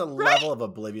 there is a level of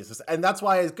obliviousness, and that's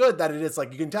why it's good that it is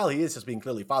like, you can tell he is just being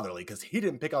clearly fatherly, because he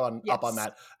didn't pick up on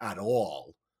that at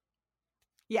all.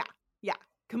 Yeah,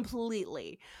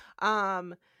 completely.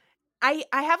 I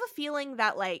have a feeling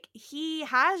that like he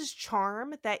has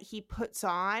charm that he puts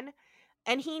on,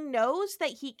 and he knows that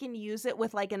he can use it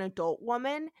with like an adult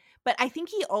woman, but I think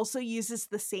he also uses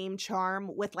the same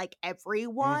charm with like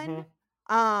everyone.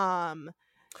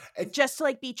 Just to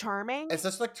like be charming. It's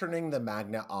just like turning the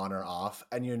magnet on or off,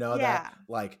 and that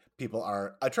like people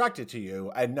are attracted to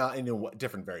you, and not in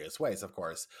different various ways, of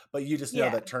course, but you just know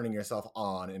that turning yourself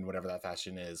on in whatever that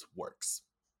fashion is works.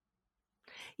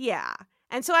 Yeah.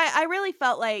 And so I really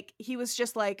felt like he was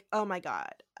just like, oh my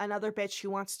God, another bitch who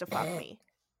wants to fuck me.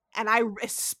 And I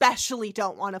especially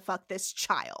don't want to fuck this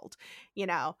child.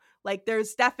 Like,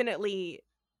 there's definitely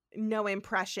no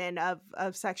impression of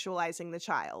sexualizing the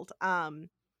child.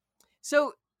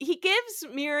 So he gives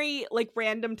Miri like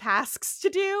random tasks to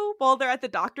do while they're at the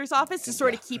doctor's office to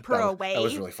sort of keep her away. That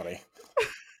was really funny.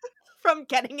 From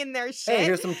getting in their shit. Hey,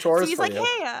 here's some chores. So he's for like, you.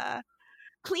 hey,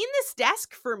 clean this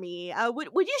desk for me.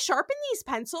 Would you sharpen these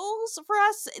pencils for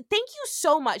us? Thank you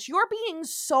so much. You're being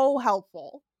so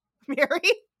helpful, Miri.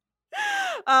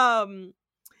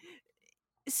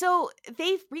 So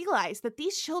they've realized that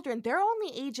these children, they're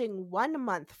only aging 1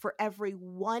 month for every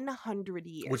 100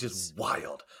 years. Which is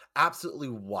wild. Absolutely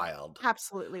wild.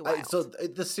 Absolutely wild. So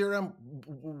the serum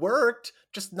worked,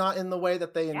 just not in the way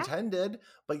that they intended.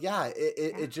 But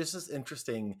it just is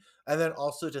interesting. And then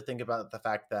also to think about the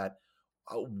fact that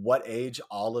what age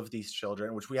all of these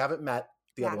children, which we haven't met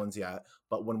the other ones yet,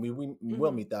 but when we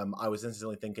will meet them, I was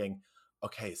instantly thinking,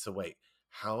 okay, so wait.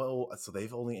 So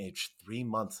they've only aged 3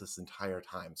 months this entire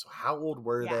time. So how old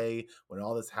were they when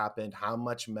all this happened? How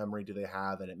much memory do they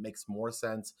have? And it makes more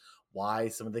sense why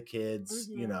some of the kids,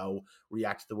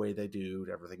 react the way they do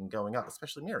to everything going up,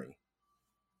 especially Miri.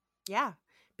 Yeah,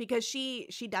 because she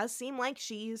does seem like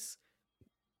she's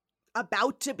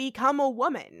about to become a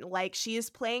woman. Like, she is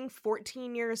playing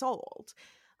 14 years old.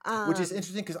 Which is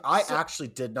interesting, because I actually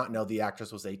did not know the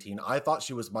actress was 18. I thought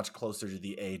she was much closer to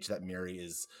the age that Miri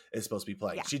is supposed to be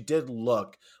playing. Yeah. She did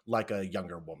look like a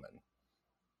younger woman.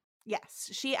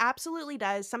 Yes, she absolutely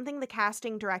does. Something the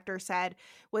casting director said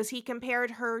was he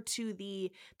compared her to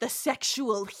the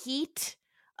sexual heat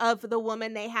of the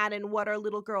woman they had in What Are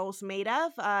Little Girls Made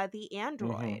Of, the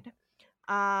android,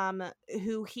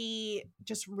 who he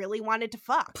just really wanted to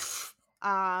fuck.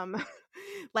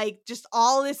 Like, just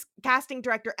all this casting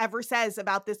director ever says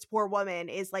about this poor woman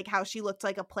is like how she looked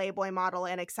like a Playboy model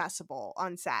and accessible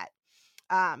on set.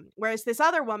 Whereas this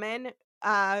other woman,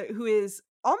 who is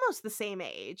almost the same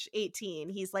age, 18,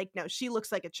 he's like, no, she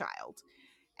looks like a child.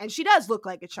 And she does look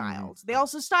like a child. They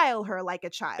also style her like a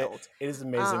child. It is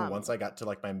amazing. Once I got to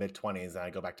like my mid-20s and I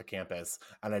go back to campus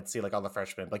and I'd see like all the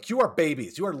freshmen, like, you are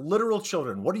babies. You are literal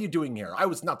children. What are you doing here? I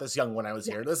was not this young when I was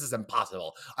here. This is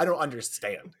impossible. I don't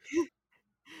understand.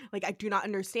 Like, I do not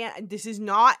understand.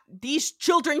 These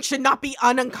children should not be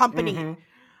unaccompanied.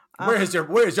 Where is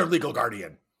your legal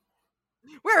guardian?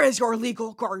 Where is your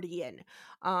legal guardian?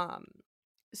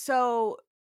 So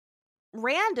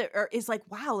Rand is like,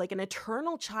 wow, like an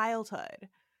eternal childhood.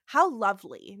 How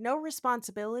lovely. No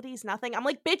responsibilities, nothing. I'm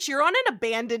like, bitch, you're on an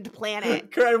abandoned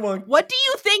planet. What do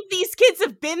you think these kids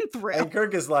have been through? And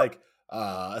Kirk is like,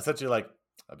 essentially like,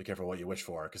 be careful what you wish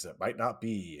for, because it might not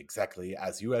be exactly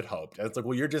as you had hoped. And it's like,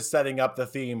 well, you're just setting up the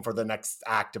theme for the next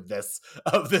act of this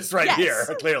here,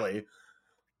 clearly.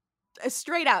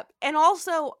 Straight up. And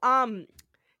also,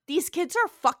 these kids are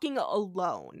fucking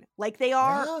alone. Like, they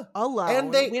are alone.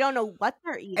 And we don't know what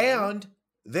they're eating. And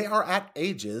they are at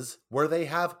ages where they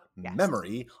have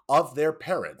memory of their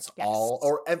parents,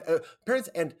 parents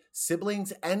and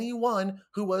siblings, anyone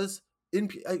who was in,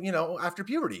 after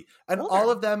puberty, and Older. all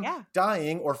of them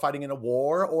dying or fighting in a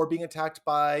war or being attacked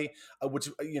by, which,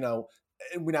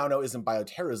 we now know isn't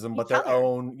bioterrorism, but their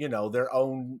own, their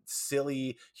own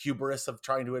silly hubris of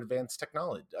trying to advance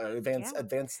technology, advance,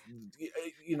 it's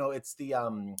the,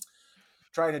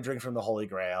 trying to drink from the Holy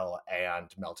Grail and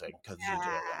melting because you do it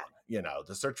wrong.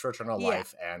 The search for eternal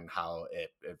life and how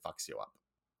it fucks you up.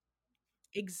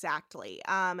 Exactly.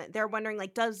 They're wondering,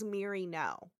 like, does Miri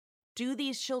know? Do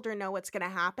these children know what's going to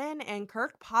happen? And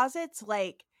Kirk posits,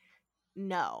 like,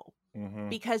 no.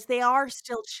 Because they are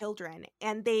still children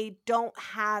and they don't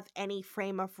have any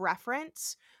frame of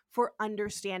reference for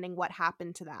understanding what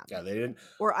happened to them. Yeah, they didn't.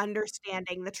 Or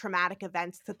understanding the traumatic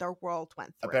events that their world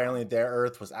went through. Apparently their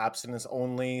Earth was abstinence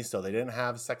only, so they didn't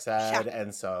have sex ed,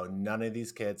 and so none of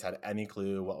these kids had any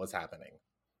clue what was happening.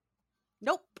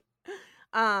 Nope.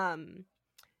 So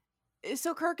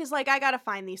Kirk is like, I gotta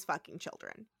find these fucking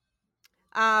children.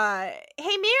 Hey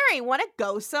Miri, wanna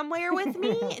go somewhere with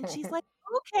me? And she's like,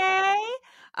 okay.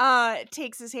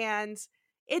 Takes his hands.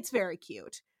 It's very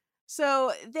cute.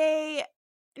 So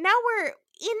now we're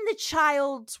in the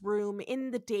child's room,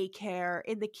 in the daycare,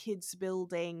 in the kids'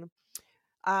 building,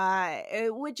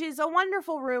 which is a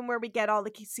wonderful room where we get all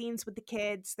the scenes with the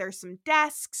kids. There's some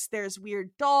desks. There's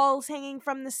weird dolls hanging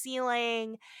from the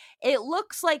ceiling. It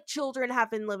looks like children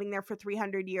have been living there for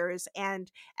 300 years,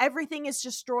 and everything is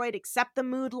destroyed except the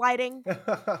mood lighting.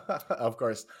 Of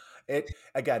course. It,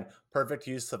 again, perfect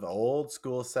use of the old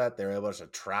school set. They're able to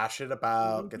trash it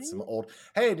about, get some old,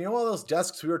 hey, do you know all those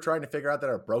desks we were trying to figure out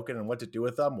that are broken and what to do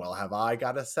with them? Well, have I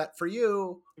got a set for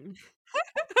you?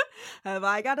 Have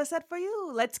I got a set for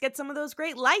you? Let's get some of those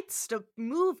great lights to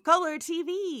move color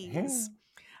TVs.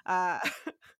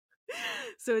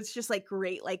 So it's just like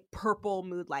great, like purple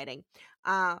mood lighting.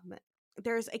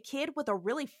 There's a kid with a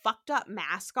really fucked up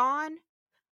mask on,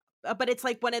 but it's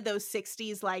like one of those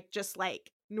 60s, like just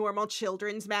like normal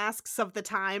children's masks of the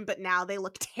time, but now they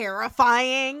look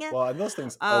terrifying. Well, and those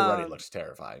things already looked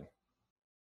terrifying.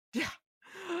 Yeah.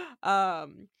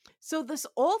 So this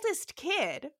oldest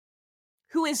kid,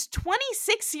 who is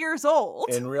 26 years old.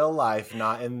 In real life,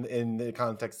 not in the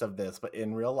context of this, but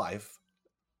in real life.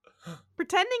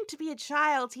 Pretending to be a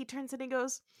child, he turns in and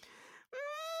goes, why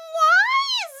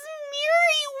is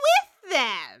Miri with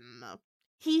them?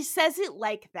 He says it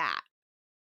like that.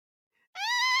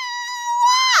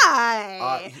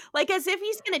 Why? Like as if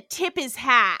he's gonna tip his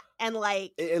hat and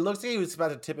like... It looks like he was about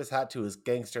to tip his hat to his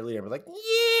gangster leader, but like,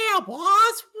 yeah, boss, what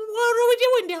are we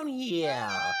doing down here?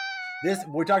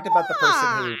 We talked about the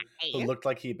person who looked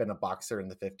like he'd been a boxer in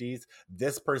the 50s.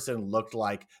 This person looked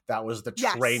like that was the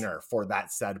trainer for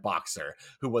that said boxer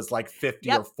who was like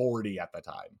 50 or 40 at the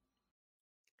time.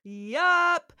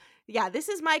 Yup. Yeah, this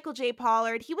is Michael J.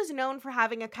 Pollard. He was known for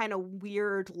having a kind of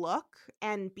weird look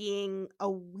and being a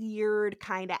weird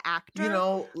kind of actor.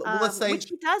 Let's say, which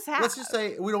he does have. Let's just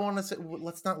say, we don't want to say,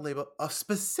 let's not label a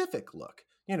specific look.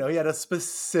 He had a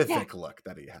specific look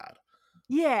that he had.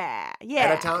 Yeah. And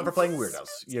a talent for playing weirdos.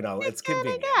 It's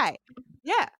convenient. Guy.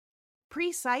 Yeah,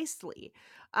 precisely.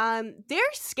 They're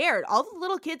scared. All the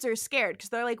little kids are scared because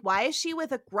they're like, why is she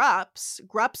with a Grups?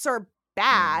 Grups are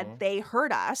bad. Mm-hmm. They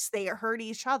hurt us. They hurt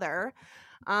each other.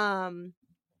 John,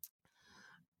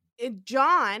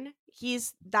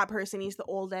 he's that person. He's the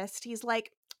oldest. He's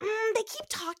like, they keep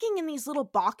talking in these little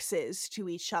boxes to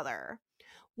each other.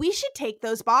 We should take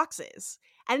those boxes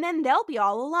and then they'll be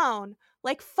all alone.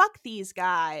 Like, fuck these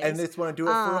guys. And they just want to do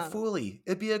it for a foolie.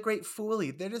 It'd be a great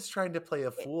foolie. They're just trying to play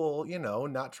a fool,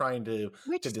 not trying to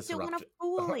disrupt it. A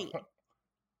foolie.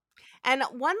 And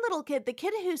one little kid, the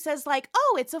kid who says like,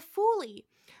 oh, it's a foolie.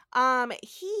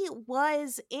 He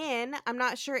was in, I'm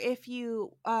not sure if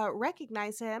you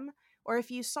recognize him or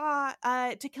if you saw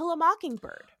To Kill a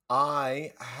Mockingbird.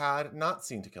 I had not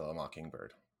seen To Kill a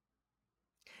Mockingbird.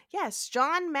 Yes,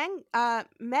 John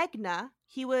Megna.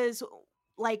 He was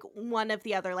like one of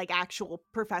the other like actual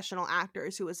professional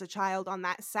actors who was a child on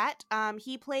that set.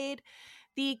 He played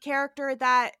the character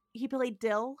that he played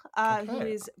Dill, who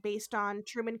is based on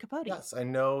Truman Capote. Yes, I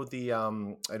know the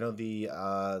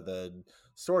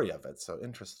story of it. So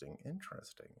interesting.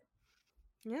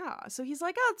 Yeah, so he's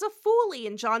like, oh, it's a foolie,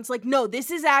 and John's like, no,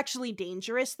 this is actually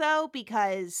dangerous though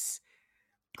because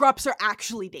Grups are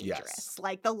actually dangerous. Yes.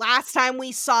 Like the last time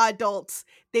we saw adults,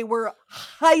 they were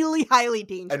highly, highly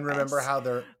dangerous. And remember how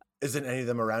there isn't any of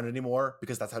them around anymore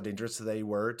because that's how dangerous they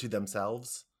were to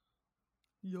themselves.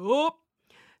 Yup.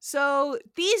 So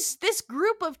this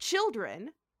group of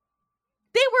children,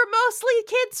 they were mostly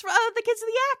kids, the kids of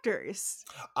the actors.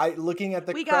 Looking at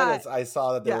the credits, I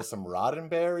saw that there was some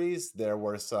Roddenberrys, there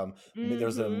were some, there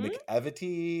was a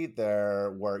McEvity,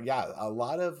 there were a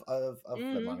lot of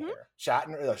them on here.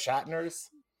 Shatners.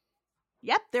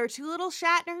 Yep, there are two little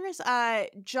Shatners,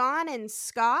 John and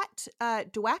Scott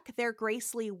Dweck. They're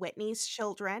Grace Lee Whitney's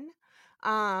children.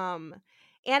 And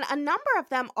a number of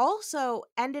them also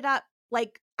ended up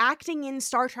like acting in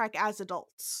Star Trek as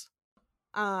adults.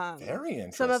 Very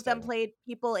interesting. Some of them played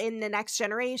people in The Next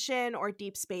Generation or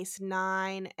Deep Space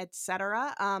Nine,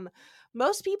 etc.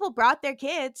 Most people brought their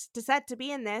kids to set to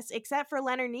be in this, except for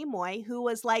Leonard Nimoy, who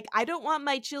was like, I don't want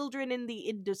my children in the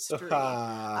industry.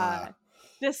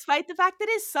 Despite the fact that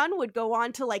his son would go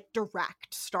on to like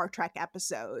direct Star Trek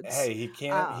episodes. Hey, he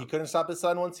couldn't stop his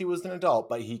son once he was an adult,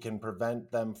 but he can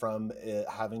prevent them from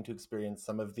having to experience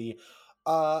some of the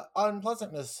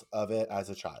unpleasantness of it as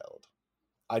a child.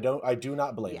 I do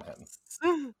not blame him.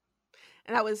 And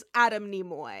that was Adam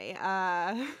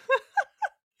Nimoy,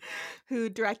 who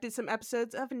directed some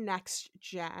episodes of Next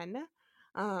Gen.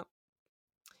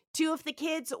 Two of the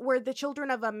kids were the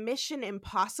children of a Mission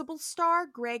Impossible star,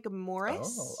 Greg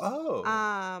Morris.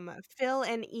 Phil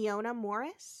and Iona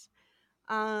Morris.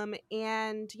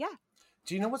 And yeah.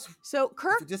 Do you know what's... So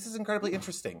Kirk... This is incredibly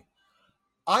interesting.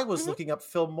 I was looking up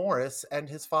Phil Morris and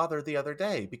his father the other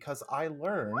day because I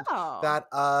learned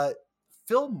that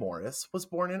Phil Morris was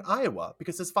born in Iowa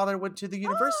because his father went to the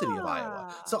University of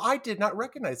Iowa. So I did not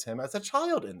recognize him as a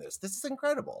child in this. This is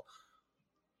incredible.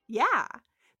 Yeah.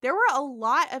 There were a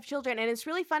lot of children, and it's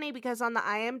really funny because on the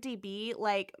IMDb,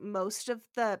 like, most of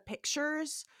the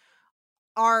pictures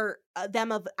are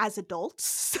them as adults.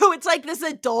 So it's like this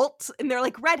adult, and they're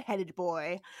like redheaded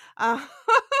boy.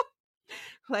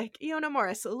 Like Iona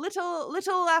Morris, a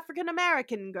little African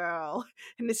American girl,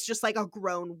 and it's just like a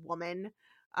grown woman.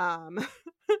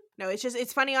 No,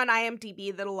 it's funny on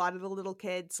IMDb that a lot of the little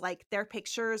kids, like, their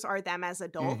pictures are them as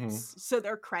adults, so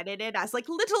they're credited as like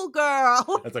little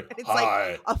girl. It's like, it's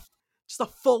hi. Like just a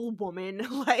full woman.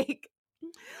 Like,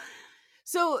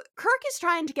 so Kirk is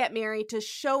trying to get Miri to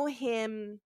show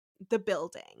him the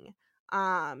building.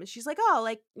 She's like, oh,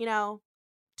 like, you know,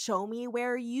 show me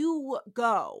where you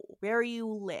go, where you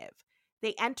live.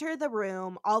 They enter the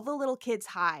room. All the little kids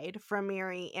hide from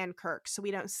Miri and Kirk, so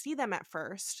we don't see them at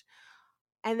first.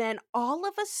 And then all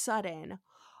of a sudden,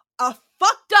 a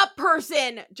fucked up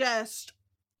person just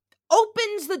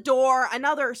opens the door.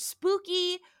 Another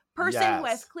spooky person who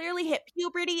has clearly hit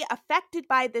puberty, affected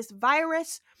by this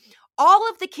virus. All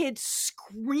of the kids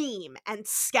scream and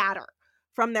scatter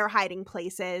from their hiding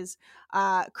places.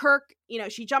 Kirk, you know,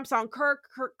 she jumps on Kirk.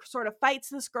 Kirk sort of fights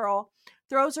this girl,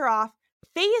 throws her off,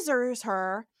 phasers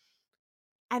her,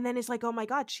 and then is like, oh my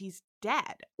God, she's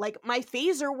dead. Like, my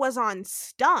phaser was on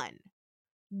stun.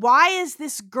 Why is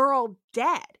this girl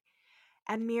dead?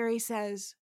 And Miri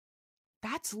says,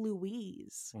 that's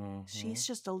Louise. She's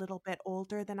just a little bit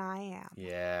older than I am.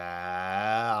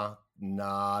 Yeah,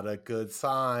 not a good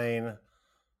sign.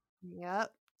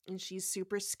 Yep. And she's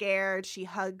super scared. She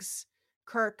hugs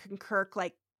Kirk, and Kirk,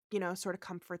 like, you know, sort of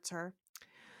comforts her.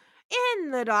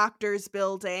 In the doctor's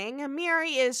building,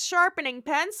 Miri is sharpening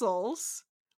pencils.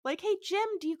 Like, hey, Jim,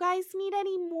 do you guys need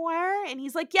any more? And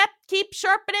he's like, yep, keep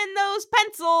sharpening those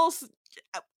pencils.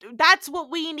 That's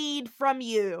what we need from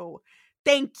you.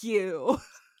 Thank you.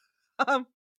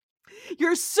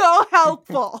 You're so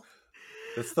helpful.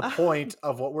 That's the point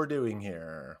of what we're doing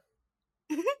here.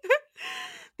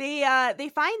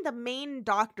 They find the main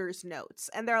doctor's notes,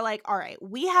 and they're like, all right,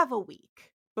 we have a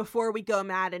week before we go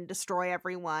mad and destroy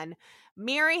everyone.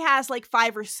 Miri has like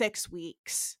 5 or 6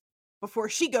 weeks before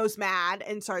she goes mad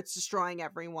and starts destroying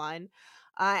everyone.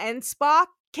 And Spock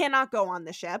cannot go on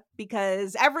the ship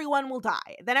because everyone will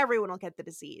die. Then everyone will get the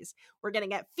disease. We're going to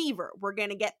get fever. We're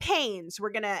going to get pains. We're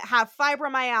going to have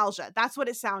fibromyalgia. That's what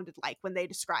it sounded like when they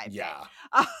described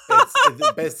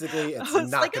it. Basically, it's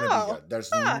not like, going to be good.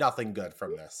 There's nothing good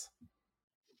from this.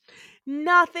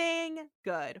 Nothing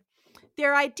good. The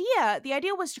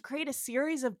idea was to create a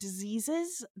series of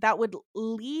diseases that would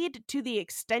lead to the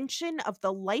extension of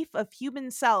the life of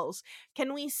human cells.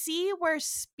 Can we see where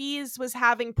Spies was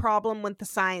having problem with the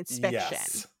science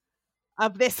fiction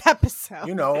of this episode?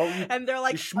 You know, and they're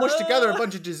like, you smush together a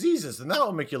bunch of diseases, and that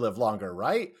will make you live longer,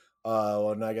 right?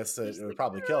 Well, and I guess it would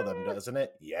probably kill them, doesn't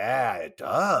it? Yeah, it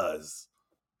does.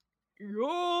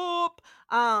 Yup.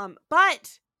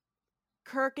 But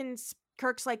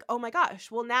Kirk's like, oh my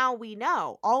gosh, well, now we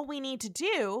know. All we need to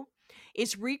do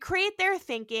is recreate their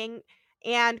thinking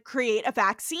and create a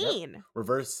vaccine.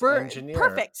 Reverse engineer.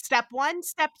 Perfect. Step 1,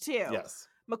 step 2. Yes.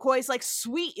 McCoy's like,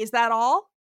 sweet, is that all?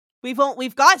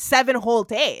 We've got 7 whole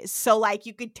days, so like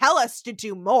you could tell us to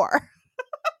do more.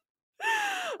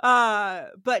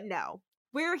 But no.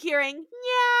 We're hearing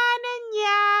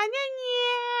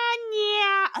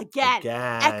again,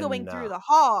 echoing through the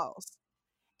halls.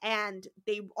 And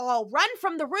they all run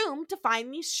from the room to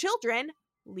find these children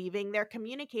leaving their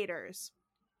communicators.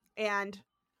 And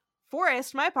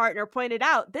Forrest, my partner, pointed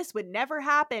out this would never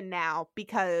happen now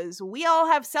because we all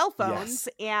have cell phones.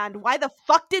 Yes. And why the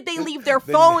fuck did they leave their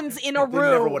phones in a room? They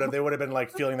never would have. They would have been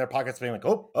like feeling their pockets being like,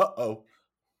 oh, uh-oh.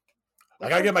 I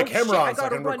gotta get my camera on so I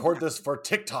can record this for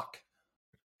TikTok.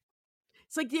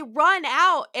 It's like they run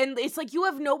out and it's like you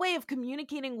have no way of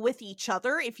communicating with each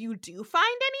other if you do find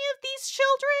any of these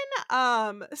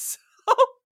children. So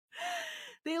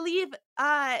they leave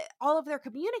all of their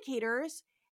communicators,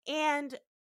 and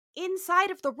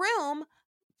inside of the room,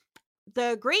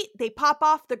 they pop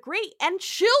off the grate and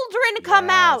children come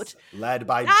out. Led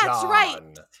by John. That's right.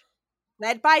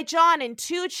 Led by John and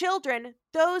 2 children.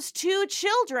 Those 2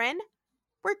 children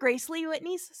were Grace Lee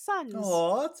Whitney's sons.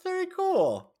 Oh, that's very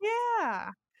cool.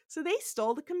 Yeah. So they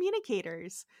stole the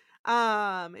communicators.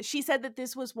 She said that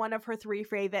this was one of her 3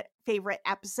 favorite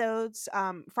episodes,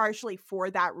 partially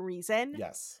for that reason.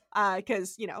 Yes.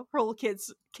 Because, her little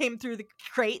kids came through the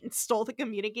crate and stole the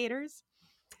communicators.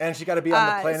 And she got to be on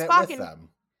the planet with them.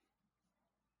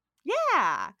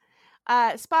 Yeah.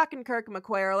 Spock and Kirk and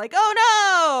McCoy are like,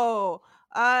 oh no!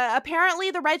 Apparently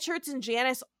the Redshirts and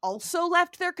Janice also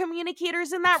left their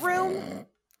communicators in that room.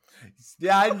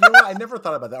 Yeah, I never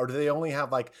thought about that. Or do they only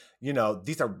have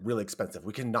these are really expensive.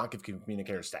 We cannot give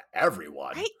communicators to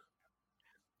everyone. Right?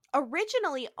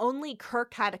 Originally, only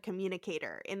Kirk had a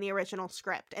communicator in the original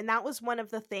script. And that was one of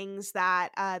the things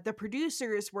that the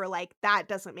producers were like, that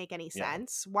doesn't make any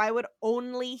sense. Yeah. Why would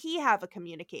only he have a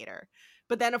communicator?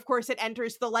 But then, of course, it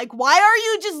enters the why are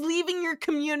you just leaving your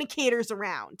communicators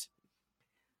around?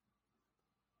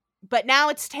 But now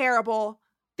it's terrible.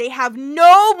 They have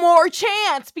no more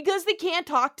chance because they can't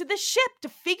talk to the ship to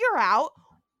figure out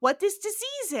what this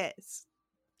disease is.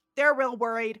 They're real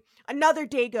worried. Another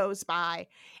day goes by,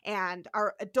 and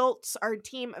our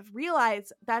team have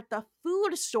realized that the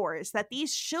food stores that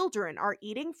these children are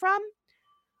eating from,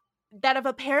 that have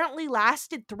apparently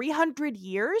lasted 300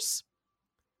 years,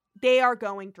 they are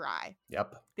going dry.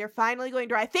 Yep. They're finally going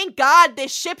dry. Thank God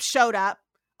this ship showed up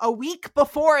a week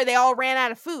before they all ran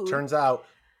out of food. Turns out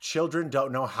children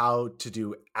don't know how to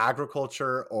do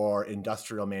agriculture or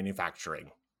industrial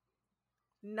manufacturing.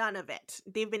 None of it.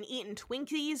 They've been eating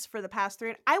Twinkies for the past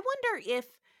 3. I wonder if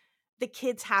the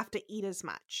kids have to eat as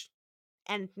much.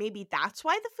 And maybe that's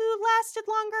why the food lasted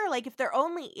longer. If they're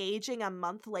only aging a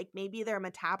month, maybe their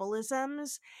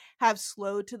metabolisms have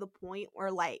slowed to the point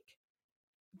where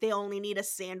they only need a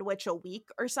sandwich a week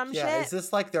or some shit. Yeah, is this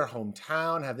their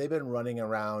hometown? Have they been running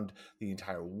around the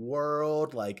entire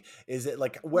world? Is it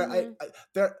where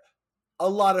there a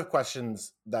lot of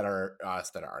questions that are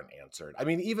that aren't answered. I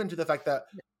mean, even to the fact that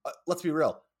let's be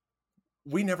real,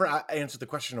 we never answered the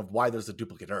question of why there's a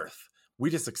duplicate Earth.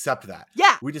 We just accept that.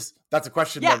 Yeah. That's a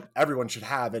question that everyone should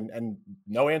have, and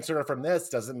no answer from this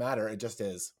doesn't matter. It just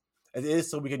is. It is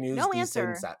so we can use these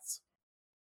same sets.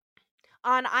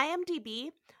 On IMDb,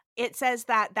 it says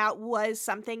that was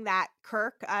something that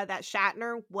Kirk, that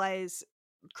Shatner was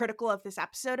critical of this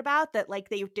episode about, that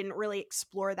they didn't really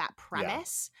explore that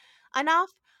premise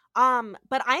enough.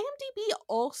 But IMDb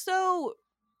also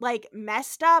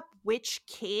messed up which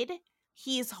kid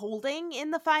he's holding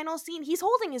in the final scene. He's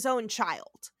holding his own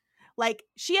child.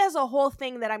 She has a whole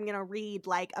thing that I'm gonna read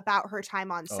about her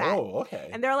time on set. Oh, okay.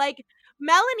 And they're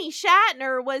Melanie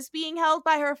Shatner was being held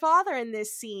by her father in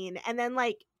this scene. And then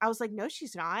I was like, no,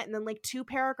 she's not. And then 2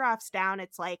 paragraphs down,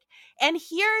 it's and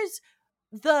here's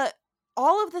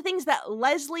all of the things that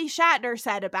Leslie Shatner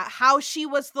said about how she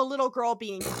was the little girl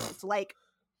being held.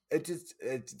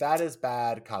 That is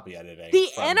bad copy editing. The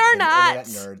internet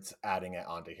nerds adding it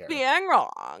onto here. Being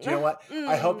wrong. Do you know what?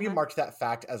 I hope you marked that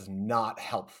fact as not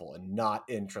helpful and not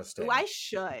interesting. I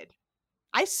should.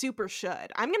 I super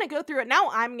should. I'm going to go through it. Now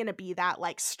I'm going to be that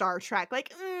Star Trek,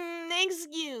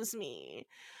 excuse me.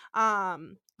 So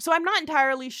I'm not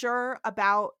entirely sure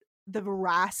about the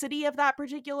veracity of that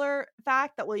particular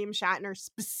fact that William Shatner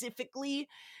specifically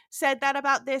said that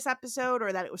about this episode,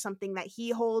 or that it was something that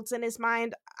he holds in his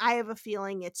mind. I have a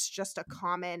feeling it's just a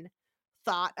common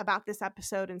thought about this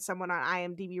episode and someone on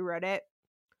IMDb wrote it.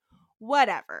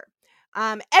 Whatever.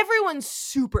 Everyone's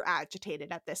super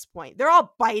agitated at this point. They're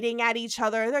all biting at each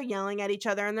other. They're yelling at each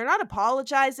other, and they're not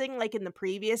apologizing in the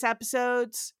previous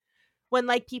episodes when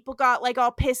people got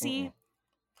all pissy.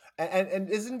 And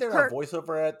isn't there a Kirk,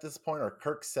 voiceover at this point, or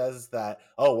Kirk says that,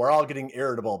 oh, we're all getting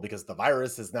irritable because the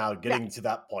virus is now yeah, getting to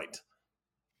that point.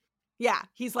 yeah,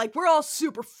 he's like, we're all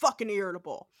super fucking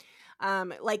irritable.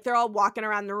 Like they're all walking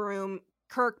around the room.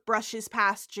 Kirk brushes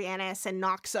past Janice and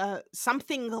knocks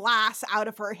something glass out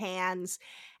of her hands,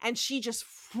 and she just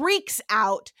freaks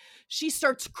out. She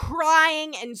starts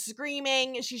crying and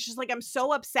screaming. She's just like, I'm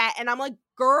so upset. And I'm like,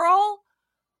 girl,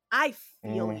 I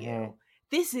feel you.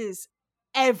 This is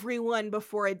everyone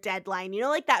before a deadline. You know,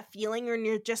 like that feeling when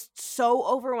you're just so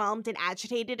overwhelmed and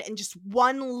agitated and just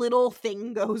one little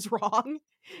thing goes wrong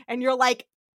and you're like,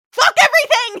 fuck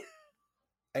everything!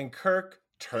 And Kirk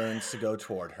turns to go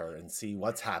toward her and see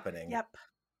what's happening. Yep.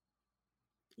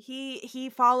 He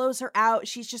follows her out.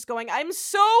 She's just going, I'm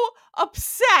so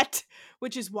upset,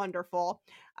 which is wonderful.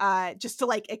 Just to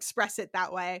like express it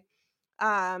that way.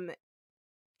 And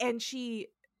she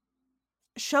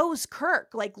shows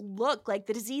Kirk, like, look, like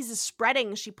the disease is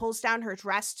spreading. She pulls down her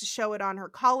dress to show it on her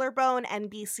collarbone.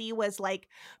 NBC was like,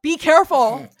 be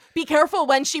careful. Be careful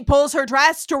when she pulls her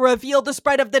dress to reveal the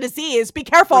spread of the disease. Be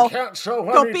careful. We can't show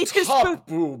Don't any be top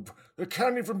boob. It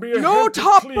can't even be a no hint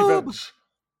top of cleavage. boob.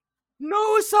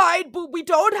 No side boob. We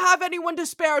don't have anyone to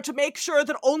spare to make sure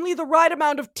that only the right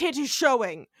amount of tit is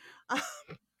showing.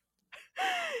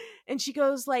 And she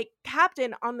goes like,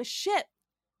 Captain, on the ship,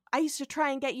 I used to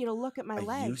try and get you to look at my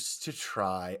legs. I used to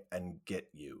try and get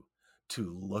you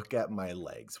to look at my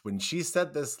legs. When she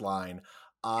said this line,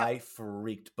 I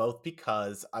freaked, both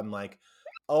because I'm like,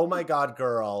 oh my God,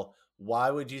 girl, why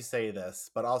would you say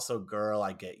this? But also, girl,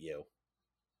 I get you.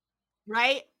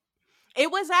 Right?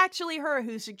 It was actually her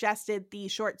who suggested the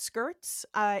short skirts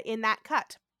in that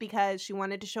cut because she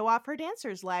wanted to show off her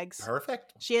dancer's legs.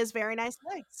 Perfect. She has very nice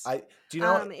legs. Do you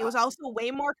know? It was also way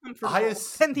more comfortable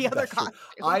than the other costume.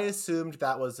 I assumed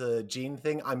that was a Jean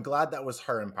thing. I'm glad that was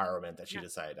her empowerment that she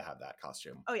decided to have that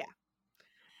costume. Oh yeah.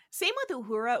 Same with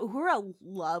Uhura. Uhura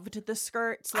loved the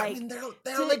skirts. Like, I mean,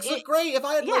 their legs look great. If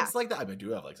I had legs like that, I mean, I do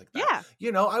have legs like that. Yeah.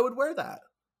 You know, I would wear that.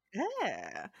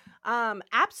 Yeah.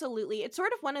 Absolutely. It's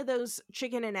sort of one of those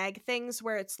chicken and egg things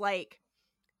where it's like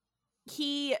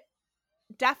he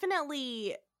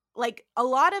definitely, like, a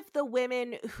lot of the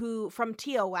women who from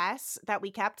TOS that we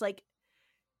kept, like,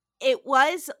 it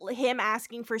was him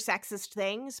asking for sexist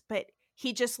things, but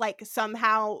he just like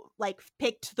somehow like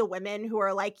picked the women who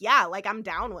are like, yeah, like I'm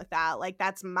down with that, like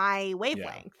that's my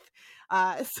wavelength.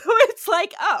 So it's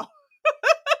like, oh,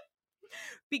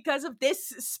 because of this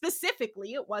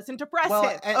specifically, it wasn't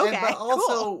oppressive. Well, but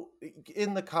also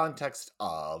in the context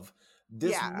of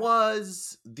this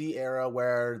was the era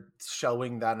where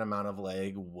showing that amount of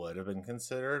leg would have been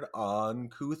considered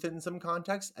uncouth in some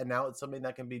context, and now it's something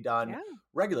that can be done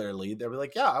regularly. They'll be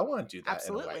like, yeah, I want to do that.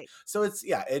 Absolutely. In a way. So it's,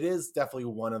 it is definitely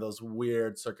one of those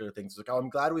weird circular things. Like, oh, I'm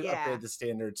glad we upgraded the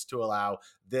standards to allow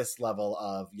this level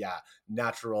of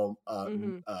natural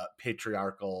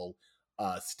patriarchal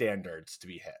standards to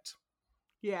be hit.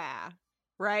 Yeah.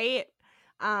 Right?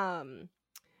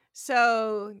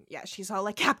 So, she's all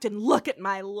like, Captain, look at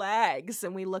my legs.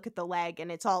 And we look at the leg and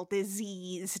it's all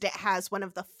diseased. It has one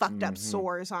of the fucked up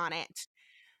sores on it.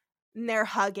 And they're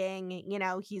hugging, you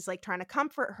know, he's like trying to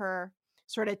comfort her,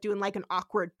 sort of doing like an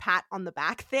awkward pat on the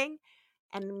back thing.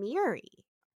 And Miri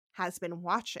has been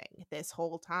watching this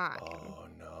whole time. Oh,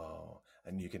 no.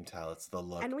 And you can tell it's the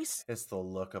look. It's the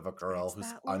look of a girl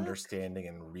who's understanding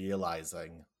and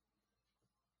realizing.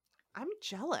 I'm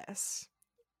jealous.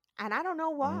 And I don't know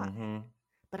why,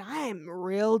 but I'm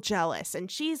real jealous.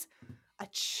 And she's a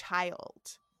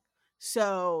child.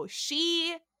 So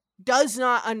she does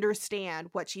not understand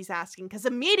what she's asking, because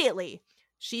immediately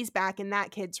she's back in that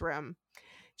kid's room.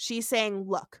 She's saying,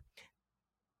 look,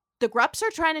 the Grups are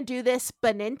trying to do this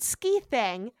Beninsky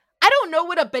thing. I don't know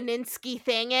what a Beninsky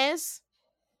thing is.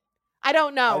 I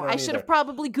don't know. I should have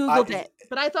probably Googled it,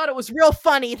 but I thought it was real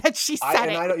funny that she said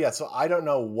it. So I don't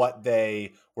know what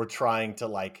they were trying to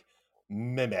like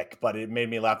mimic, but it made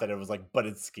me laugh that it was like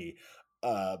Beninsky.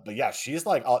 But yeah, she's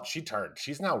like, she turned.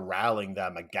 She's now rallying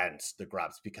them against the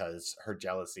Grups because her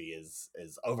jealousy is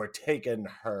overtaken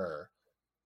her.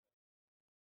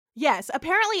 Yes,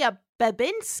 apparently a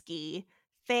Babinski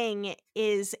thing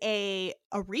is a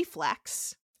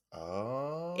reflex.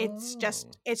 Oh, it's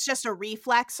just a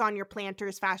reflex on your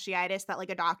plantar fasciitis that like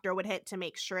a doctor would hit to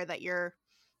make sure that your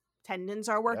tendons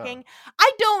are working. Yeah.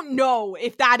 I don't know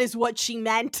if that is what she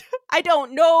meant. I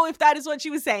don't know if that is what she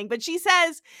was saying, but she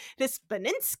says this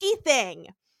Beninsky thing.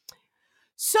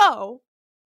 So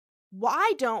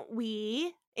why don't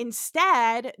we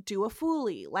instead do a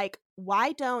Foolie? Like,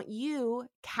 why don't you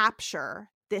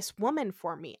capture this woman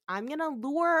for me? I'm gonna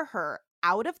lure her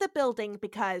out of the building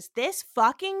because this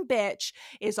fucking bitch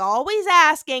is always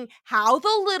asking how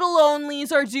the little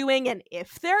onlys are doing and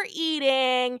if they're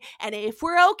eating and if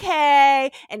we're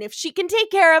okay and if she can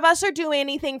take care of us or do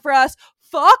anything for us.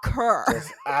 Fuck her.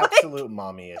 Just absolute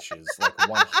mommy issues, like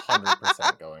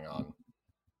 100% going on.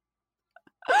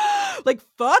 Like,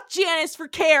 fuck Janice for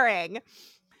caring.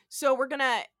 So we're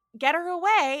gonna get her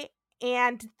away,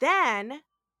 and then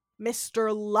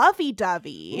Mr.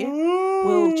 Lovey-Dovey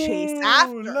will chase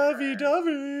after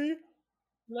Lovey-Dovey.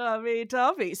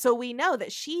 Lovey-Dovey. So we know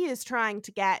that she is trying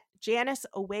to get Janice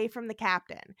away from the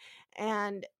captain.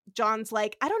 And John's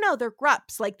like, I don't know, they're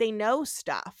grups. Like, they know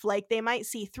stuff. Like, they might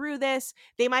see through this.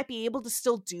 They might be able to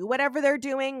still do whatever they're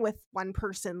doing with one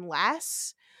person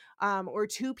less, or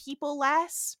two people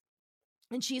less.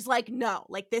 And she's like, no,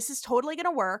 like, this is totally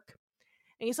gonna work.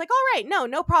 And he's like, all right,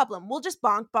 no problem. We'll just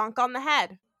bonk on the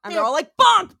head. And they're all like,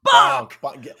 bonk, bonk,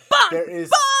 bonk. There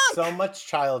is so much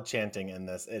child chanting in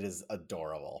this. It is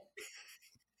adorable.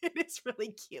 It is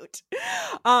really cute.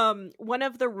 One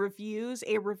of the reviews,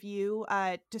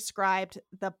 described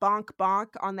the bonk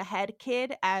on the head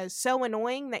kid as so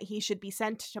annoying that he should be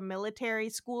sent to military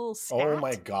school stat. Oh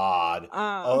my god.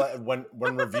 When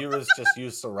reviewers just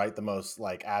used to write the most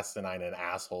like asinine and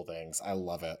asshole things. I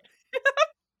love it.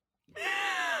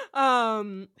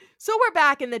 So we're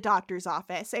back in the doctor's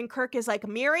office and Kirk is like,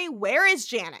 Miri, where is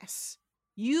Janice?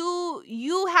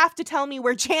 You have to tell me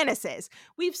where Janice is.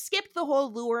 We've skipped the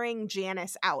whole luring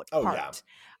Janice out part.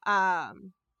 Yeah.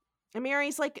 And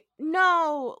Mary's like,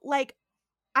 no, like,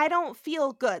 I don't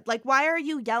feel good. Like, why are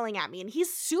you yelling at me? And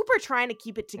he's super trying to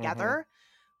keep it together,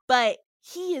 but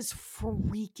he is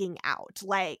freaking out.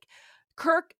 Like,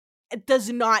 Kirk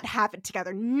does not have it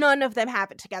together. None of them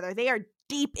have it together. They are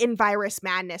deep in virus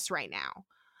madness right now.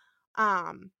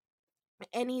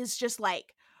 And he's just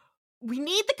like, we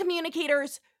need the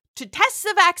communicators to test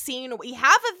the vaccine. We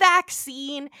have a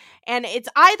vaccine, and it's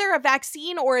either a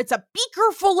vaccine or it's a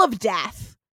beaker full of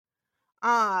death.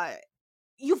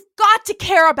 You've got to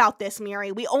care about this,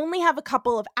 Miri. We only have a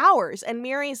couple of hours. And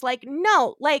Miri's like,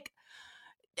 no, like,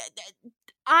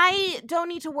 I don't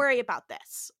need to worry about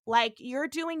this. Like, you're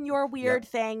doing your weird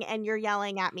thing and you're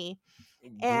yelling at me.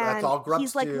 And that's all grups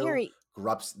he's like, Miri,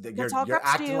 grups, you're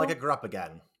acting like a grup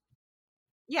again.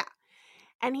 Yeah.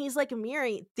 And he's like,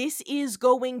 Miri, this is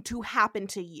going to happen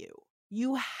to you.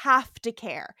 You have to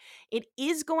care. It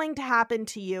is going to happen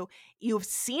to you. You've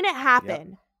seen it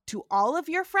happen to all of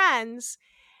your friends.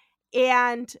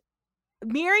 And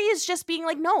Miri is just being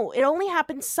like, no, it only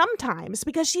happens sometimes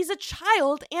because she's a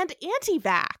child and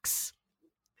anti-vax.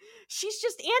 She's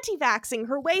just anti-vaxxing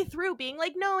her way through being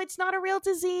like, no, it's not a real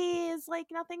disease. Like,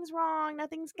 nothing's wrong.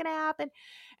 Nothing's going to happen.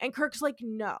 And Kirk's like,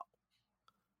 no.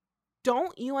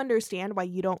 Don't you understand why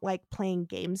you don't like playing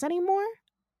games anymore?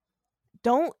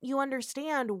 Don't you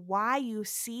understand why you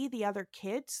see the other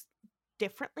kids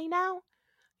differently now?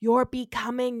 You're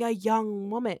becoming a young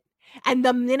woman. And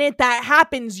the minute that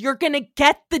happens, you're going to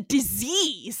get the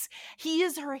disease. He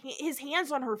is his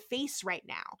hands on her face right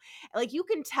now. Like, you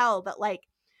can tell that, like,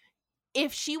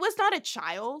 if she was not a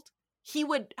child, he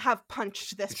would have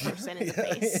punched this person in the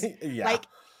face. Yeah. Like,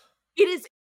 it is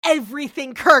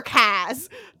everything Kirk has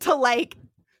to, like,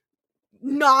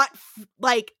 not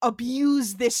like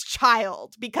abuse this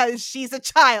child because she's a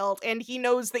child and he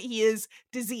knows that he is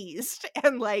diseased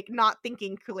and like not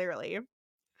thinking clearly.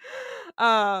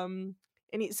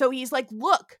 So he's like,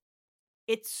 look,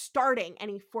 it's starting, and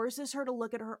he forces her to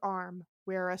look at her arm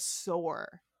where a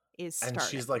sore is starting. And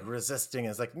she's like resisting,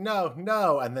 is like,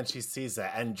 no, and then she sees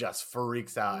it and just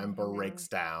freaks out and breaks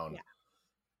down. Yeah.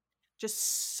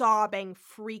 Just sobbing,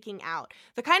 freaking out.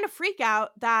 The kind of freak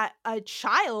out that a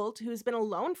child who's been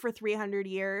alone for 300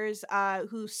 years,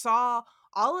 who saw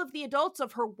all of the adults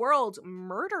of her world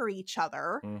murder each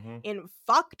other in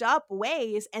fucked up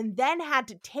ways, and then had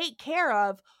to take care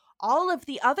of all of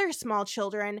the other small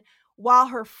children while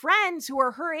her friends who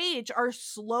are her age are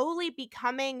slowly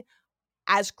becoming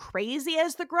as crazy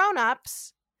as the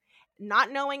grown-ups,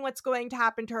 not knowing what's going to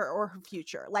happen to her or her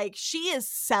future. Like, she is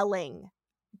selling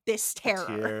this terror.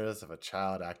 The tears of a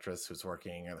child actress who's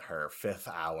working in her 5th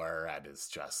hour and is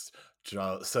just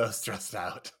so stressed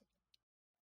out.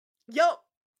 Yup.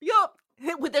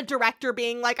 With the director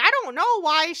being like, I don't know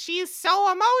why she's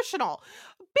so emotional.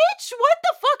 Bitch, what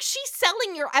the fuck? She's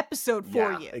selling your episode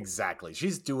for you. Exactly.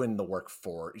 She's doing the work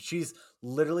she's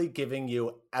literally giving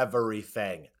you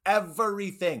everything.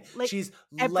 Like, she's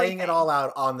laying it all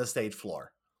out on the stage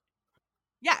floor.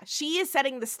 Yeah, she is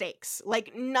setting the stakes.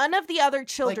 Like, none of the other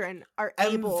children are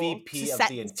able to set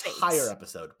the stakes. entire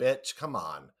episode, bitch. Come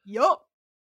on. Yup.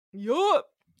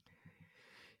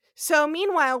 So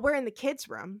meanwhile, we're in the kids'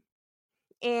 room,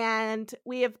 and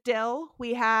we have Dill.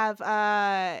 We have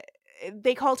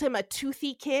they called him a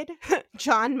toothy kid.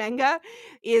 John Menga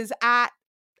is at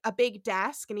a big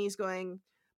desk, and he's going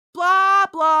blah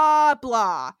blah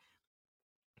blah.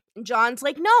 And John's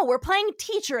like, "No, we're playing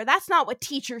teacher. That's not what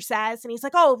teacher says." And he's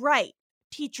like, "Oh, right.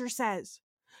 Teacher says,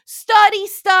 study,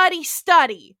 study,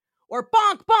 study, or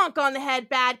bonk, bonk on the head,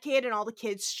 bad kid." And all the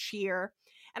kids cheer.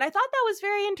 And I thought that was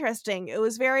very interesting. It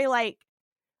was very like,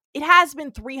 it has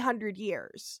been 300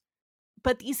 years,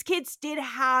 but these kids did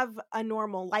have a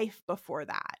normal life before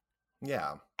that.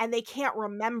 Yeah. And they can't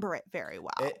remember it very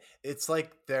well. It's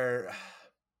like their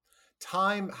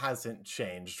time hasn't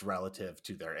changed relative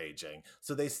to their aging.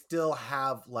 So they still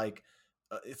have like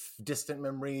distant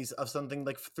memories of something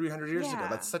like 300 years ago.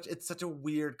 It's such a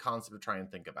weird concept to try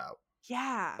and think about.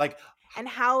 Yeah. Like, and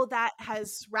how that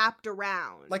has wrapped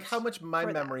around. Like how much my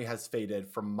memory has faded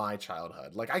from my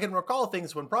childhood. Like I can recall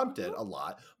things when prompted a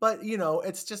lot, but you know,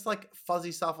 it's just like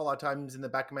fuzzy stuff a lot of times in the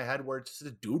back of my head where it's just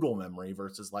a doodle memory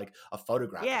versus like a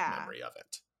photographic memory of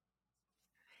it.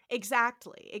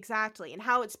 Exactly. And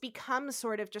how it's become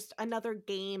sort of just another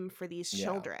game for these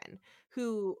children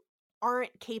who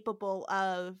aren't capable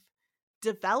of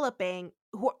developing,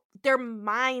 who their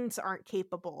minds aren't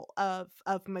capable of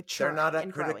maturing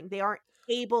and growing. They aren't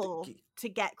able to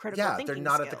get critical thinking they're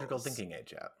not skills. at the critical thinking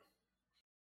age yet.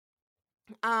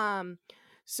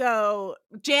 So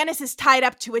Janice is tied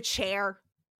up to a chair.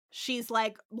 She's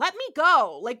like, "Let me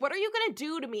go. Like, what are you gonna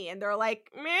do to me?" And they're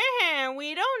like, "Meh,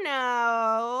 we don't know."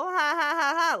 Ha ha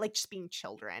ha ha. Like, just being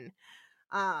children.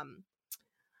 And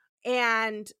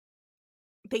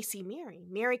they see Miri.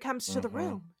 Miri comes to the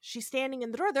room. She's standing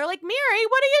in the door. They're like, "Miri,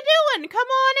 what are you doing? Come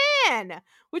on in."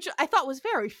 Which I thought was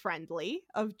very friendly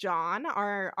of John,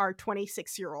 our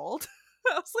 26-year-old.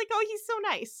 I was like, oh, he's so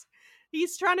nice.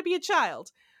 He's trying to be a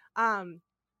child.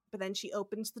 But then she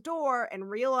opens the door and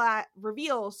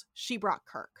reveals she brought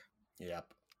Kirk.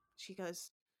 Yep. She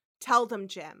goes, "Tell them,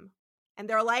 Jim." And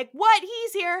they're like, "What?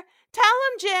 He's here. Tell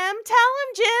him, Jim. Tell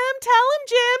him, Jim. Tell him,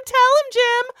 Jim. Tell him,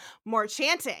 Jim." More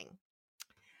chanting.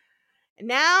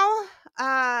 Now,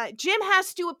 Jim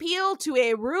has to appeal to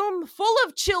a room full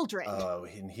of children. Oh,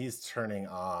 and he's turning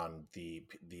on the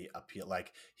appeal.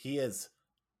 Like, he is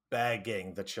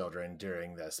begging the children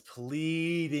during this,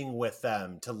 pleading with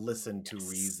them to listen to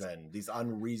reason. These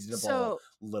unreasonable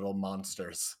little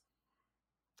monsters.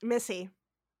 Missy,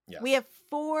 we have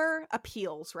 4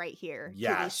 appeals right here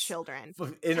to these children.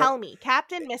 Tell me,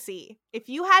 Captain Missy, if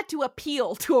you had to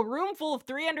appeal to a room full of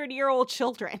 300-year-old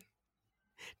children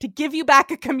to give you back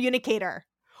a communicator,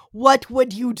 what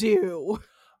would you do?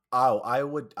 Oh, I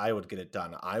would get it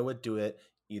done. I would do it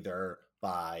either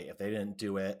by, if they didn't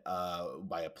do it,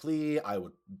 by a plea. I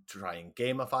would try and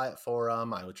gamify it for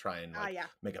them. I would try and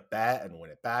make a bet and win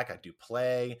it back. I'd do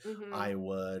play. I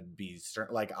would be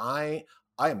like, I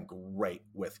am great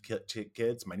with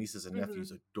kids. My nieces and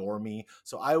nephews adore me.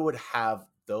 So I would have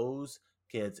those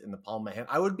kids in the palm of my hand.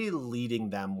 I would be leading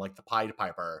them like the Pied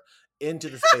Piper into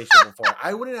the spaceship before.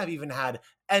 I wouldn't have even had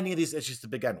any of these issues to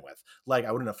begin with. Like,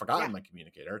 I wouldn't have forgotten my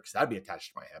communicator because that'd be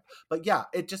attached to my hip. But yeah,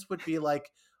 it just would be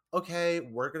like, okay,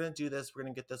 we're going to do this. We're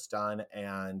going to get this done.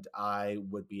 And I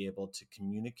would be able to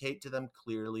communicate to them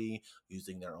clearly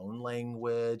using their own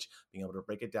language, being able to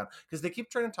break it down. Because they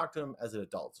keep trying to talk to him as an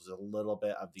adult. So there's a little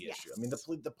bit of the issue. I mean,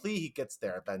 the plea, he gets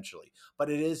there eventually. But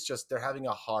it is just, they're having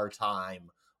a hard time,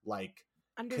 like,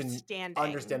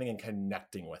 understanding and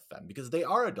connecting with them. Because they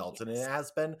are adults. And it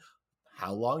has been,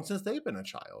 how long since they've been a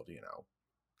child, you know?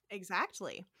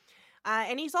 Exactly.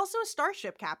 And he's also a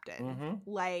starship captain.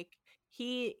 Like,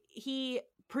 he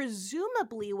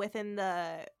presumably within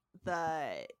the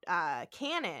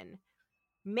canon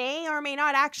may or may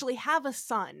not actually have a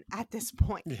son at this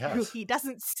point who he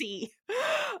doesn't see.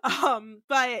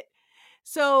 But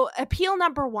so appeal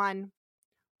number 1,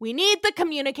 we need the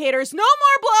communicators. No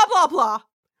more blah blah blah.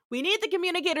 We need the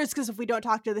communicators because if we don't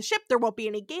talk to the ship, there won't be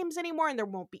any games anymore and there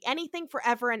won't be anything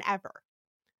forever and ever.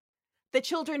 The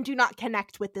children do not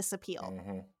connect with this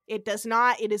appeal. It is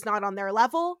not on their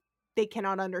level. They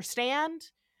cannot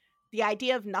understand the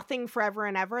idea of nothing forever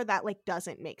and ever. That like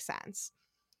doesn't make sense.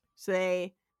 So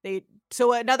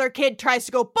so another kid tries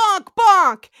to go bonk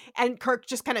bonk, and Kirk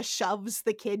just kind of shoves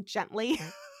the kid gently.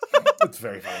 It's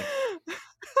very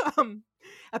funny.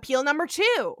 Appeal number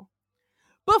 2.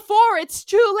 Before it's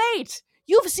too late.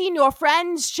 You've seen your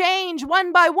friends change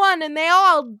one by one and they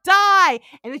all die.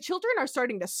 And the children are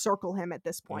starting to circle him at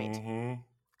this point.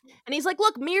 And he's like,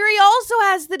 look, Miri also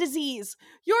has the disease.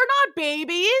 You're not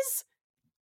babies.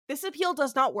 This appeal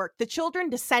does not work. The children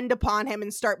descend upon him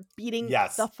and start beating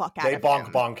the fuck out of him. They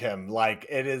bonk him. Like,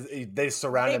 it is, they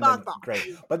surround him. Bonk.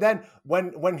 Great. But then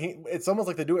when he, it's almost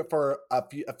like they do it for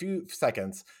a few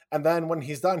seconds. And then when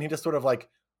he's done, he just sort of like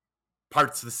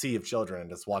parts the sea of children and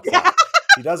just walks out.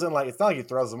 He doesn't like, it's not like he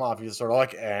throws them off. He's just sort of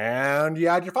like, and you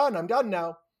had your fun. I'm done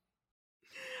now.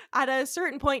 At a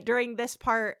certain point during this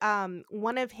part,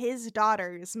 one of his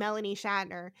daughters, Melanie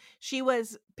Shatner, she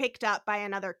was picked up by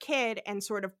another kid and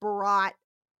sort of brought,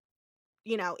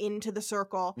 into the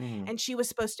circle. Mm-hmm. And she was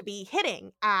supposed to be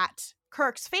hitting at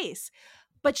Kirk's face.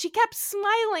 But she kept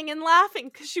smiling and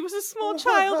laughing because she was a small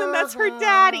child and that's her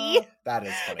daddy. That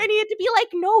is funny. And he had to be like,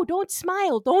 no, don't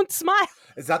smile. Don't smile.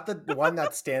 Is that the one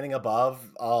that's standing above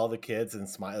all the kids and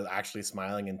actually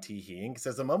smiling and tee-heeing? Because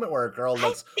there's a moment where a girl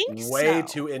looks way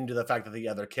too into the fact that the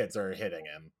other kids are hitting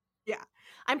him. Yeah.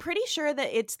 I'm pretty sure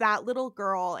that it's that little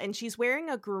girl and she's wearing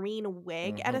a green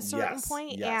wig at a certain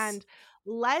point. Yes. And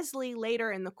Leslie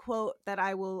later in the quote that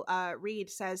I will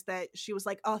read says that she was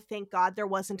like, oh, thank God there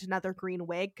wasn't another green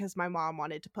wig because my mom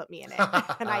wanted to put me in it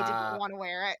and I didn't want to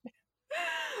wear it.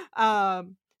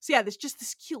 So yeah, there's just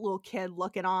this cute little kid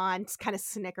looking on, it's kind of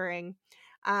snickering.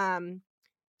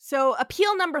 So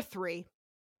appeal number 3.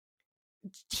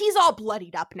 He's all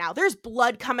bloodied up now. There's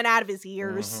blood coming out of his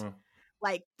ears. Mm-hmm.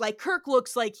 Like Kirk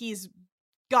looks like he's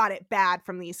got it bad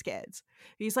from these kids.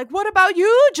 He's like, what about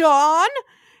you, John?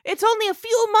 It's only a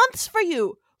few months for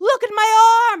you. Look at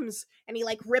my arms. And he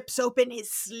like rips open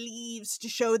his sleeves to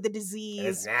show the disease.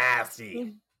 It's nasty.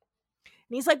 And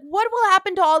he's like, what will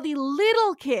happen to all the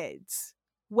little kids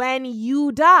when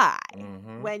you die?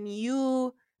 Mm-hmm. When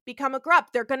you become a grup?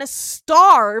 They're going to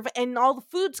starve and all the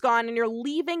food's gone and you're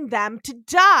leaving them to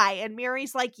die. And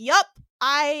Miri's like, yup,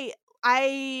 I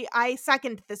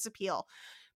second this appeal.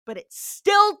 But it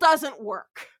still doesn't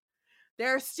work.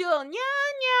 They're still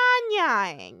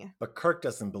nya-nya-nying. But Kirk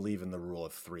doesn't believe in the rule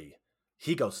of 3.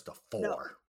 He goes to 4. No.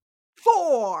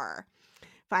 4.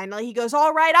 Finally, he goes,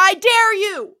 all right, I dare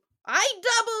you. I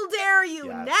double dare you.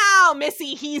 Yes. Now,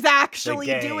 Missy, he's actually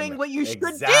doing what you should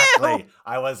do.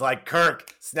 I was like,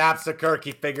 Kirk, snaps to Kirk.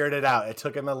 He figured it out. It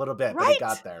took him a little bit, but he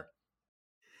got there.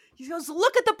 He goes,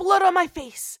 look at the blood on my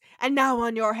face and now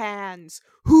on your hands.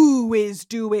 Who is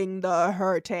doing the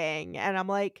hurting? And I'm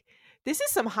like, this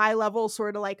is some high level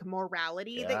sort of like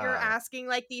morality that you're asking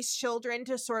like these children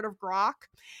to sort of grok.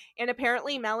 And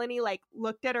apparently Melanie like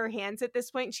looked at her hands at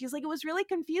this point and she's like, it was really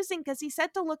confusing because he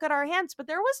said to look at our hands, but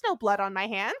there was no blood on my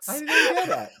hands. I didn't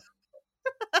get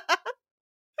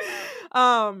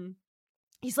that.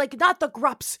 He's like, not the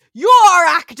grups. You're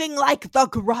acting like the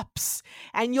grups.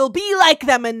 And you'll be like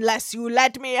them unless you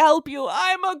let me help you.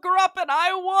 I'm a grup and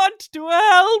I want to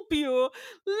help you.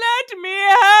 Let me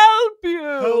help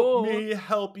you. Help me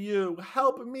help you.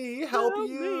 Help me help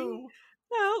you.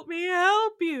 Help me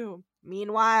help you.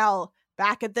 Meanwhile,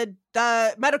 back at the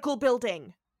medical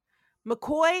building,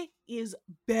 McCoy is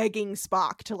begging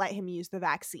Spock to let him use the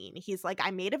vaccine. He's like,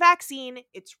 I made a vaccine.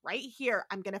 It's right here.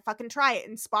 I'm going to fucking try it.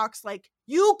 And Spock's like,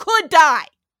 you could die.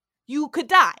 You could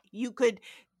die. You could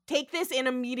take this and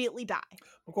immediately die.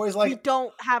 McCoy's like, we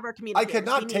don't have our communicators. I could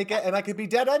not take it and I could be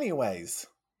dead anyways.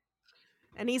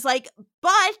 And he's like,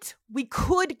 but we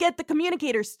could get the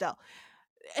communicators still.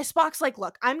 Spock's like,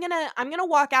 look, I'm gonna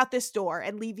walk out this door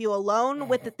and leave you alone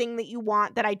with the thing that you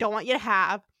want that I don't want you to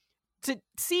have, to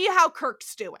see how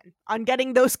Kirk's doing on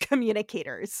getting those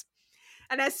communicators.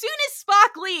 And as soon as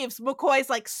Spock leaves, McCoy's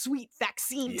like, sweet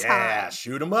vaccine time. Yeah,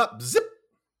 shoot him up. Zip.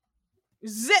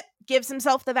 Zip. Gives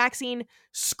himself the vaccine.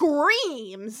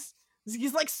 Screams.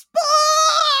 He's like,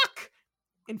 Spock!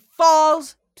 And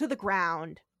falls to the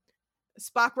ground.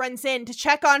 Spock runs in to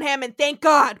check on him, and thank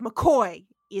God McCoy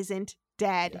isn't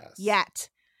dead yet.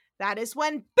 That is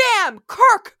when, bam,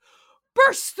 Kirk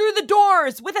bursts through the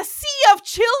doors with a sea of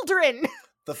children.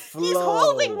 The flow. He's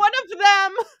holding one of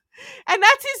them, and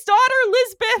that's his daughter,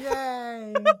 Lisbeth.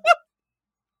 Yay.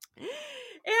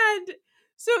 And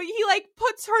so he like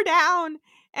puts her down,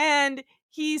 and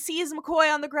he sees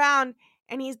McCoy on the ground,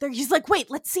 and he's like,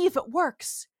 wait, let's see if it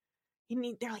works. And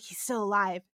they're like, he's still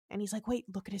alive. And he's like, wait,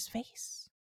 look at his face.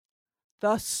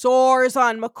 The sores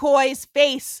on McCoy's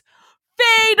face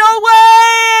fade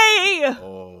away.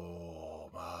 Oh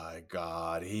my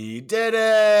God, he did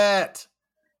it.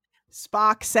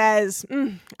 Spock says,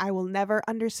 I will never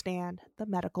understand the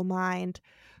medical mind.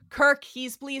 Kirk,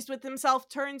 he's pleased with himself,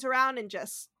 turns around and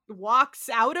just walks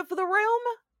out of the room.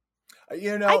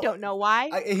 You know, I don't know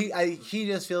why. He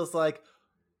just feels like,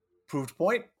 proved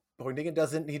point. Pointing it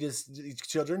doesn't need his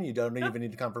children. You don't even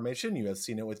need the confirmation. You have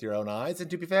seen it with your own eyes. And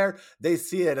to be fair, they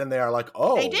see it and they are like,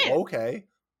 oh, they did. Okay.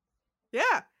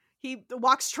 Yeah. He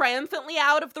walks triumphantly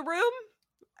out of the room.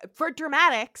 For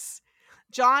dramatics,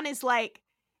 John is like,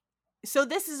 so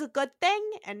this is a good thing?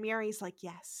 And Miri's like,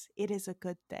 yes, it is a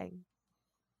good thing.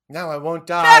 Now I won't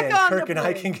die, and Kirk and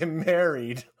I can get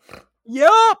married.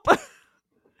 Yup.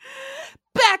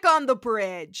 Back on the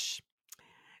bridge.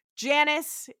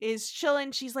 Janice is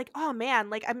chilling. She's like, oh man,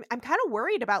 like I'm kind of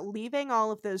worried about leaving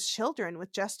all of those children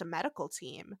with just a medical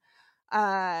team.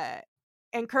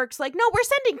 And Kirk's like, no, we're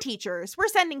sending teachers. We're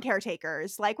sending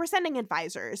caretakers. Like, we're sending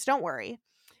advisors. Don't worry.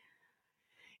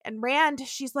 And Rand,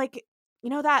 she's like, you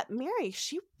know, that Miri,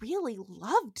 she really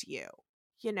loved you,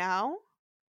 you know?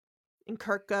 And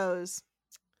Kirk goes,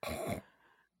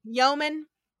 Yeoman,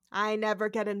 I never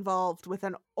get involved with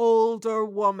an older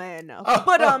woman.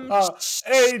 But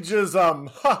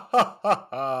ageism.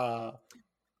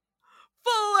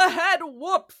 Full ahead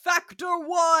whoop factor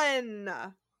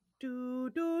 1. This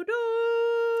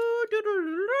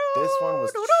one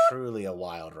was truly a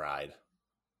wild ride.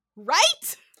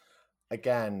 Right?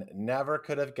 Again, never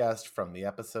could have guessed from the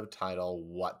episode title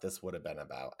what this would have been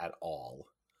about at all.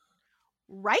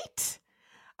 Right?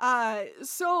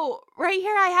 So right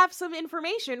here I have some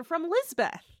information from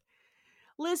Lisbeth.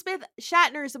 Lisbeth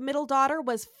Shatner's middle daughter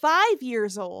was 5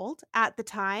 years old at the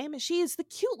time. She is the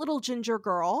cute little ginger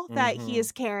girl that he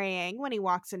is carrying when he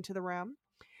walks into the room.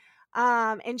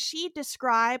 And she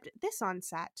described this on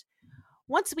set.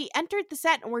 Once we entered the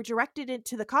set and were directed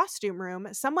into the costume room,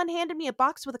 someone handed me a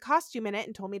box with a costume in it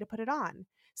and told me to put it on.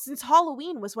 Since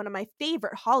Halloween was one of my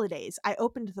favorite holidays, I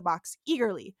opened the box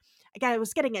eagerly. Again, I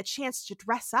was getting a chance to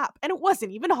dress up, and it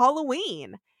wasn't even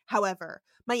Halloween. However,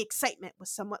 my excitement was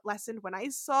somewhat lessened when I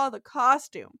saw the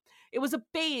costume. It was a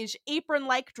beige,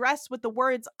 apron-like dress with the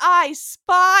words, I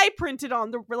spy, printed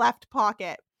on the left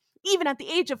pocket. Even at the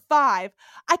age of 5,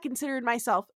 I considered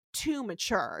myself too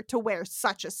mature to wear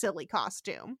such a silly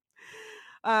costume.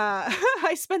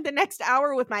 I spent the next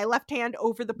hour with my left hand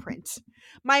over the print.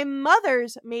 My mother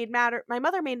made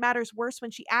matters worse when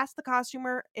she asked the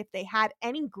costumer if they had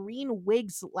any green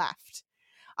wigs left.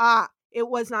 It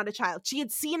was not a child. She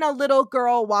had seen a little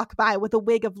girl walk by with a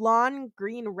wig of long,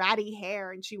 green, ratty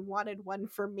hair, and she wanted one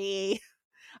for me.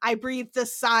 I breathed a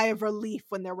sigh of relief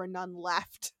when there were none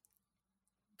left.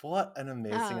 What an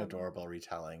amazing, adorable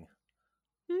retelling.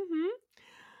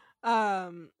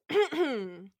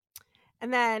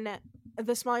 And then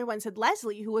the smaller one said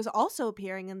Leslie, who was also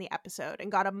appearing in the episode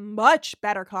and got a much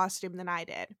better costume than I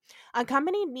did,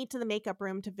 accompanied me to the makeup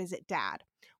room to visit Dad.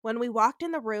 When we walked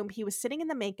in the room, he was sitting in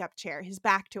the makeup chair, his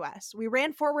back to us. We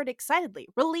ran forward excitedly,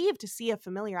 relieved to see a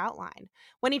familiar outline.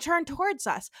 When he turned towards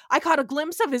us, I caught a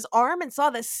glimpse of his arm and saw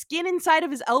the skin inside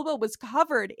of his elbow was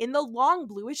covered in the long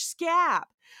bluish scab.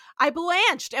 I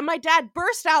blanched, and my dad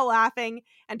burst out laughing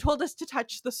and told us to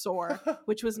touch the sore,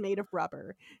 which was made of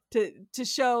rubber, to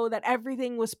show that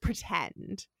everything was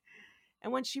pretend.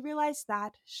 And when she realized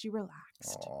that, she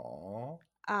relaxed.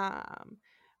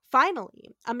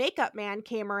 Finally, a makeup man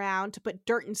came around to put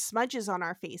dirt and smudges on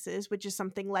our faces, which is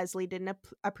something Leslie didn't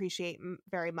appreciate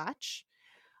very much.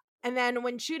 And then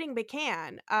when shooting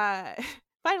began,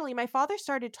 finally, my father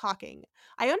started talking.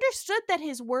 I understood that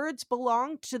his words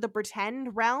belonged to the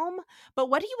pretend realm, but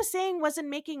what he was saying wasn't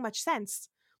making much sense.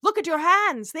 Look at your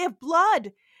hands. They have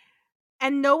blood.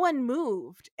 And no one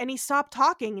moved. And he stopped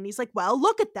talking, and he's like, well,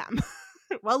 look at them.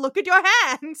 Well, look at your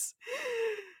hands.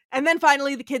 And then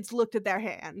finally the kids looked at their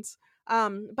hands.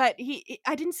 But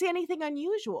I didn't see anything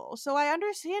unusual. So I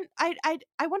understand. I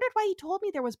wondered why he told me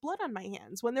there was blood on my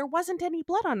hands when there wasn't any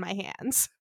blood on my hands.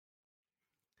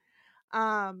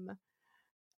 The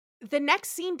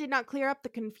next scene did not clear up the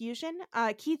confusion.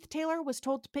 Keith Taylor was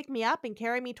told to pick me up and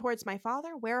carry me towards my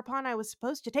father, whereupon I was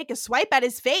supposed to take a swipe at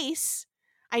his face.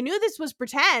 I knew this was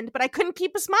pretend, but I couldn't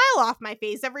keep a smile off my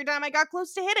face every time I got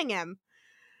close to hitting him.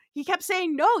 He kept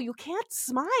saying, no, you can't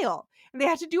smile. And they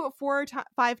had to do it 4 or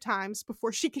 5 times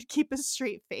before she could keep a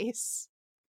straight face.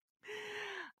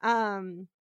 And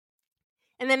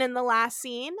then in the last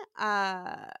scene,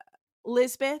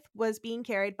 Lisbeth was being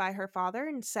carried by her father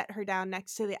and set her down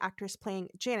next to the actress playing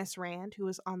Janice Rand, who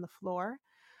was on the floor.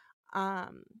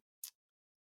 And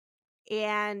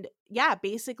yeah,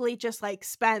 basically just like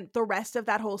spent the rest of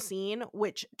that whole scene,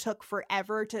 which took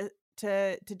forever to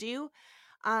do,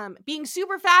 being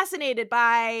super fascinated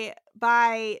by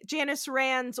Janice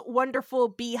Rand's wonderful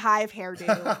beehive hairdo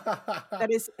that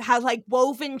has like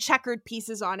woven checkered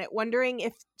pieces on it, wondering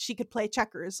if she could play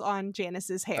checkers on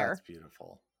Janice's hair. That's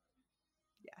beautiful.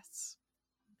 Yes.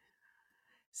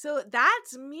 So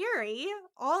that's Miri.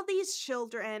 All these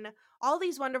children, all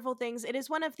these wonderful things. It is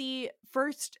one of the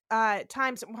first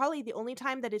times, probably the only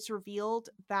time that it's revealed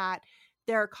that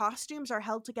their costumes are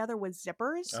held together with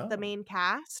zippers, the Oh. main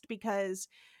cast, because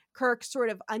Kirk sort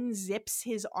of unzips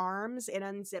his arms and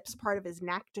unzips part of his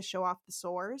neck to show off the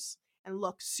sores and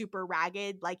look super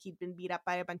ragged, like he'd been beat up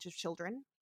by a bunch of children.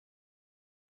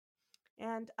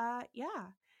 And yeah,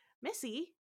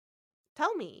 Missy,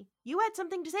 tell me, you had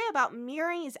something to say about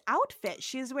Miri's outfit.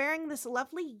 She's wearing this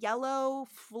lovely yellow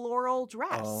floral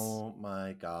dress. Oh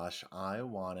my gosh, I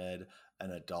wanted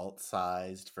an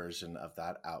adult-sized version of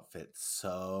that outfit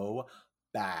so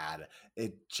bad.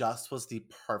 It just was the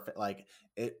perfect, like,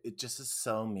 it just is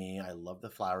so me. I love the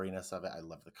floweriness of it. I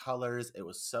love the colors. It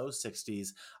was so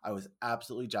 60s. I was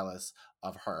absolutely jealous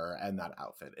of her and that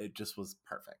outfit. It just was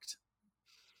perfect.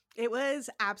 It was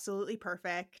absolutely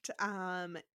perfect.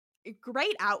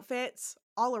 Great outfits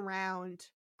all around.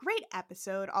 Great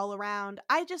episode all around.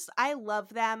 I love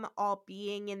them all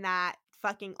being in that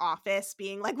fucking office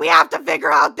being like, we have to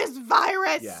figure out this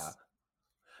virus. Yeah.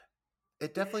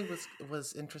 It definitely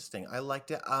was interesting. I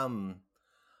liked it.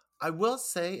 I will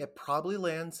say it probably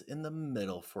lands in the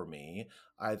middle for me,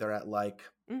 either at like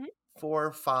Hmm. 4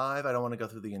 or 5. I don't want to go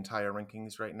through the entire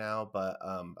rankings right now, but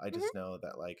I Hmm. just know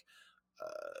that like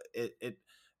it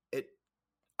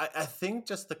I think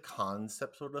just the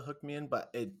concept sort of hooked me in,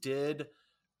 but it did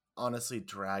honestly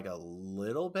drag a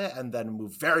little bit and then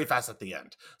move very fast at the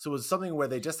end. So it was something where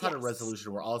they just had a Yes.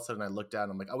 resolution where all of a sudden I looked down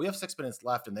and I'm like, oh, we have 6 minutes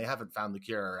left and they haven't found the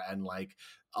cure. And like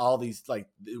all these, like,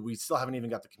 we still haven't even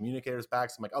got the communicators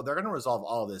back. So I'm like, oh, they're going to resolve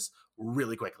all of this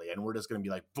really quickly. And we're just going to be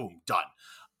like, boom, done.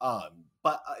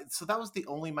 So that was the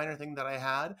only minor thing that I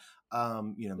had. Yeah.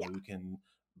 Maybe we can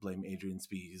blame Adrian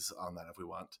Spees on that if we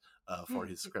want for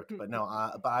his script. But no,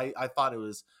 I thought it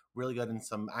was really good and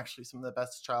some of the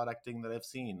best child acting that I've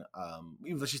seen.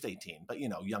 Even though she's 18, but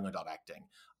young adult acting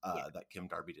Yeah. that Kim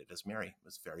Darby did as Miri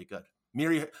was very good.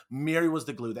 Miri was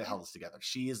the glue that held us together.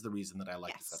 She is the reason that I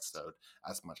like this Yes. episode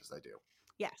as much as I do.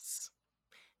 Yes.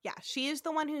 Yeah, she is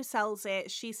the one who sells it.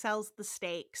 She sells the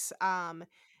stakes.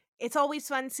 It's always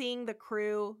fun seeing the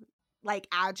crew like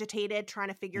agitated trying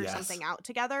to figure Yes. something out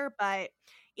together, but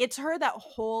it's her that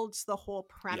holds the whole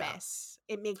Yeah. premise.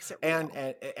 It makes it and real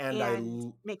and and I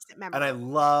and makes it and I memorable.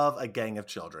 love a gang of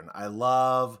children. I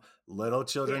love little Yeah.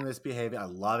 children misbehaving. I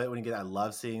love it when you get. I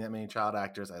love seeing that many child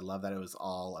actors. I love that it was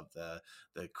all of the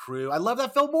crew. I love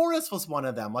that Phil Morris was one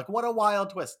of them. Like, what a wild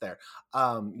twist there.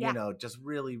 Yeah. Just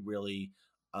really, really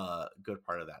good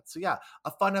part of that. So yeah,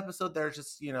 a fun episode. There's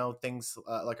just things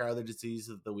like our other disease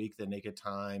of the week, the Naked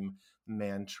Time,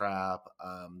 Man Trap.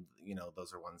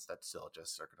 Those are ones that still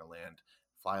just are going to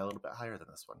fly a little bit higher than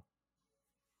this one.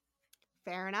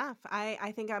 Fair enough.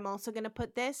 I think I'm also going to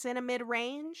put this in a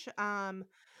mid-range.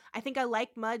 I think I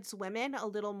like Mud's women a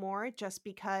little more just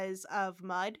because of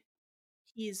Mud.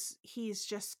 He's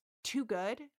just too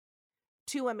good,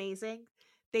 too amazing.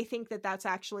 They think that that's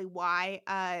actually why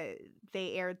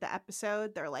they aired the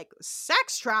episode. They're like,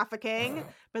 sex trafficking,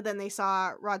 but then they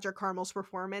saw Roger Carmel's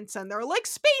performance and they're like,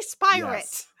 space pirate.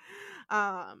 Yes.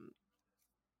 Um,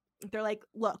 they're like,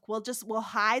 look, we'll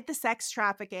hide the sex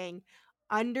trafficking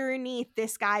underneath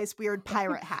this guy's weird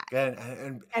pirate hat,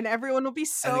 and everyone will be and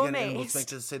so again, and let's make amazed.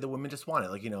 to say the women just want it,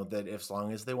 like that if, as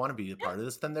long as they want to be a part of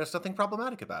this, then there's nothing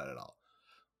problematic about it at all.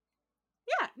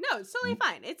 Yeah, no, it's totally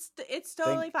fine. It's Thank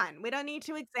totally fine. We don't need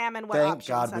to examine what thank options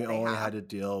God we that they only have. had to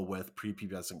deal with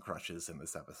prepubescent crushes in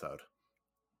this episode.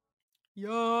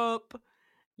 Yup.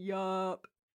 Yup.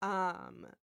 Um,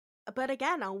 but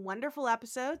again, a wonderful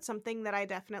episode, something that I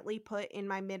definitely put in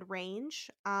my mid-range.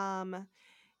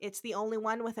 It's the only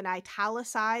one with an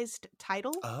italicized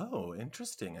title. Oh,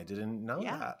 interesting. I didn't know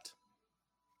Yeah. that.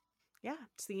 Yeah,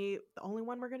 it's the only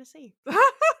one we're going to see.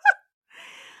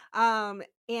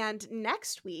 And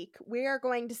next week we are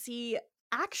going to see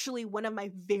actually one of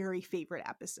my very favorite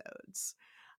episodes.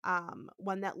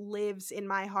 One that lives in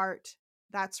my heart.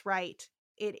 That's right.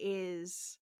 It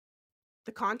is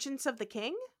The Conscience of the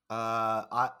King.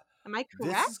 I Am I This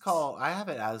is correct? called. I have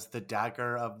it as the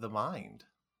Dagger of the Mind.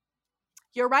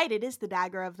 You're right, it is the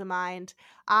Dagger of the Mind.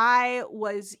 I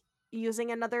was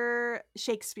using another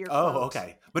Shakespeare Oh, quote.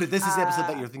 okay. But this is the episode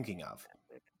that you're thinking of.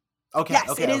 Okay, Yes,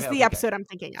 okay, it is okay, the okay, okay. episode I'm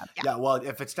thinking of. Yeah. Yeah, well,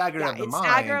 if it's Dagger Yeah, of the it's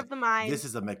Dagger Mind, of the Mind. this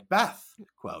is a Macbeth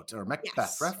quote or Macbeth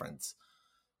Yes, reference.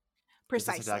 Is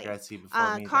this a dagger I precisely. see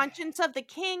before me? Conscience of the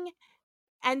King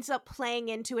ends up playing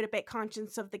into it a bit.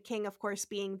 Conscience of the King, of course,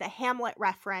 being the Hamlet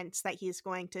reference that he's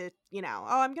going to,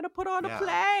 I'm going to put on a Yeah.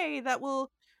 play that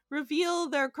will reveal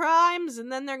their crimes,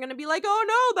 and then they're going to be like, oh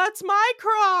no, that's my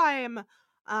crime.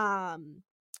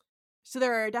 So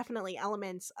there are definitely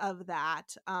elements of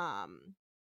that.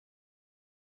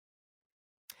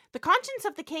 The Conscience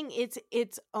of the King is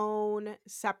its own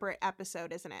separate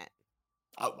episode, isn't it?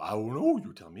 I don't know.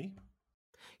 You tell me.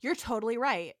 You're totally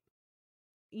right.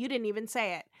 You didn't even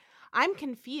say it. I'm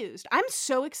confused. I'm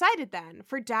so excited then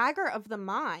for Dagger of the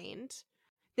Mind.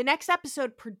 The next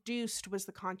episode produced was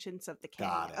The Conscience of the King.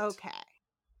 Got it. Okay.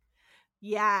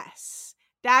 Yes.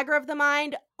 Dagger of the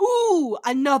Mind. Ooh,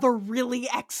 another really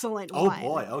excellent one. Oh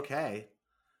boy, okay.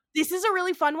 This is a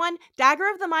really fun one. Dagger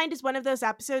of the Mind is one of those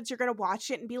episodes you're going to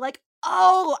watch it and be like,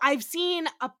 oh, I've seen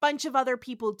a bunch of other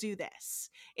people do this.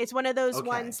 It's one of those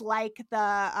ones like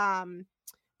the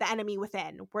Enemy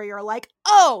Within, where you're like,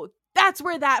 oh, that's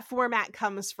where that format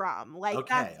comes from. Like,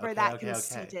 that's where that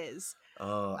conceit is.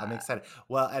 Oh, I'm excited.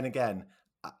 Well, and again,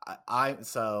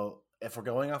 so if we're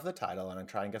going off the title and I'm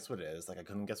trying to guess what it is, like I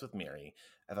couldn't guess with Miri.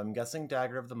 If I'm guessing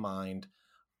Dagger of the Mind,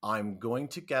 I'm going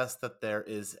to guess that there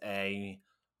is a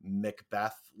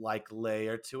Macbeth-like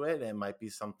layer to it. It might be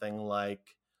something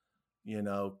like,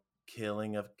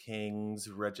 Killing of Kings,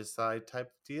 regicide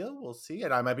type deal. We'll see.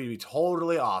 And I might be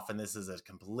totally off, and this is a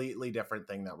completely different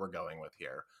thing that we're going with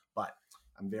here. But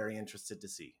I'm very interested to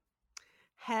see.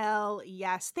 Hell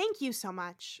yes. Thank you so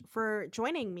much for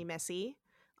joining me, Missy,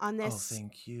 on this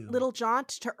thank you. little jaunt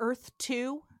to Earth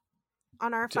 2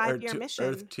 on our 5-year mission.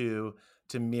 Earth 2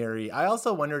 to Miri. I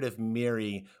also wondered if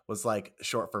Miri was like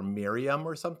short for Miriam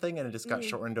or something, and it just got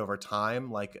shortened over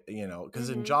time. Like, because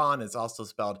in John it's also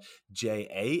spelled Jahn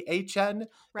in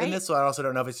this. So I also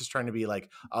don't know if it's just trying to be like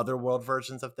other world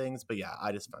versions of things. But yeah,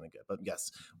 I just found it good. But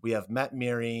yes, we have met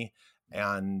Miri,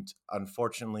 and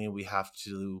unfortunately we have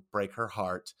to break her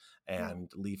heart and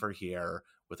leave her here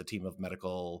with a team of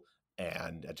medical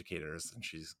and educators, and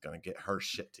she's gonna get her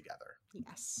shit together.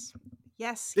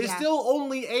 Yes. They still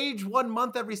only age 1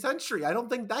 month every century. I don't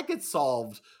think that gets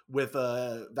solved with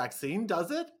a vaccine, does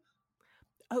it?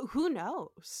 Oh, who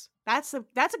knows? That's a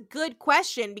good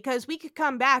question, because we could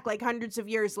come back like hundreds of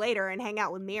years later and hang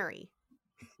out with Miri.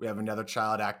 We have another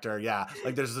child actor. Yeah.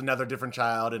 Like there's another different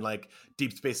child in like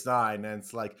Deep Space Nine. And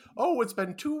it's like, oh, it's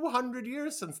been 200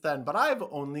 years since then, but I've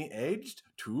only aged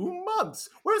 2 months.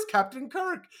 Where's Captain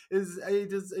Kirk?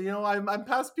 I'm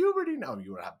past puberty now.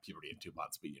 You would have puberty in 2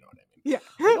 months, but you know what I mean? Yeah.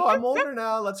 Like, oh, I'm older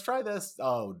now. Let's try this.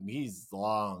 Oh, he's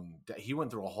long. He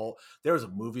went through there was a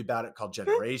movie about it called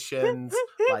Generations.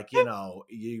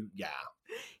 Yeah.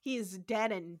 He's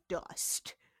dead and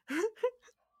dust.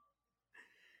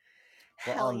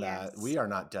 Well, on that, we are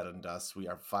not dead and dust. We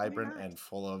are vibrant and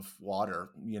full of water,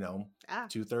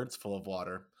 2/3 full of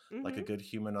water, like a good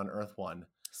human on Earth 1.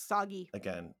 Soggy.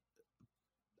 Again,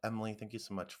 Emily, thank you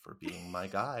so much for being my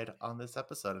guide on this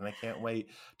episode. And I can't wait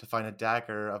to find a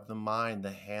dagger of the mind, the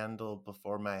handle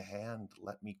before my hand.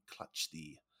 Let me clutch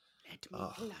thee. Let me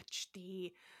clutch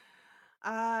thee.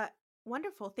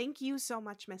 Wonderful. Thank you so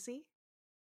much, Missy.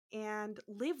 And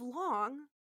live long.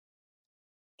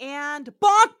 And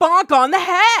bonk bonk on the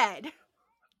head.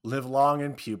 Live long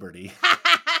in puberty.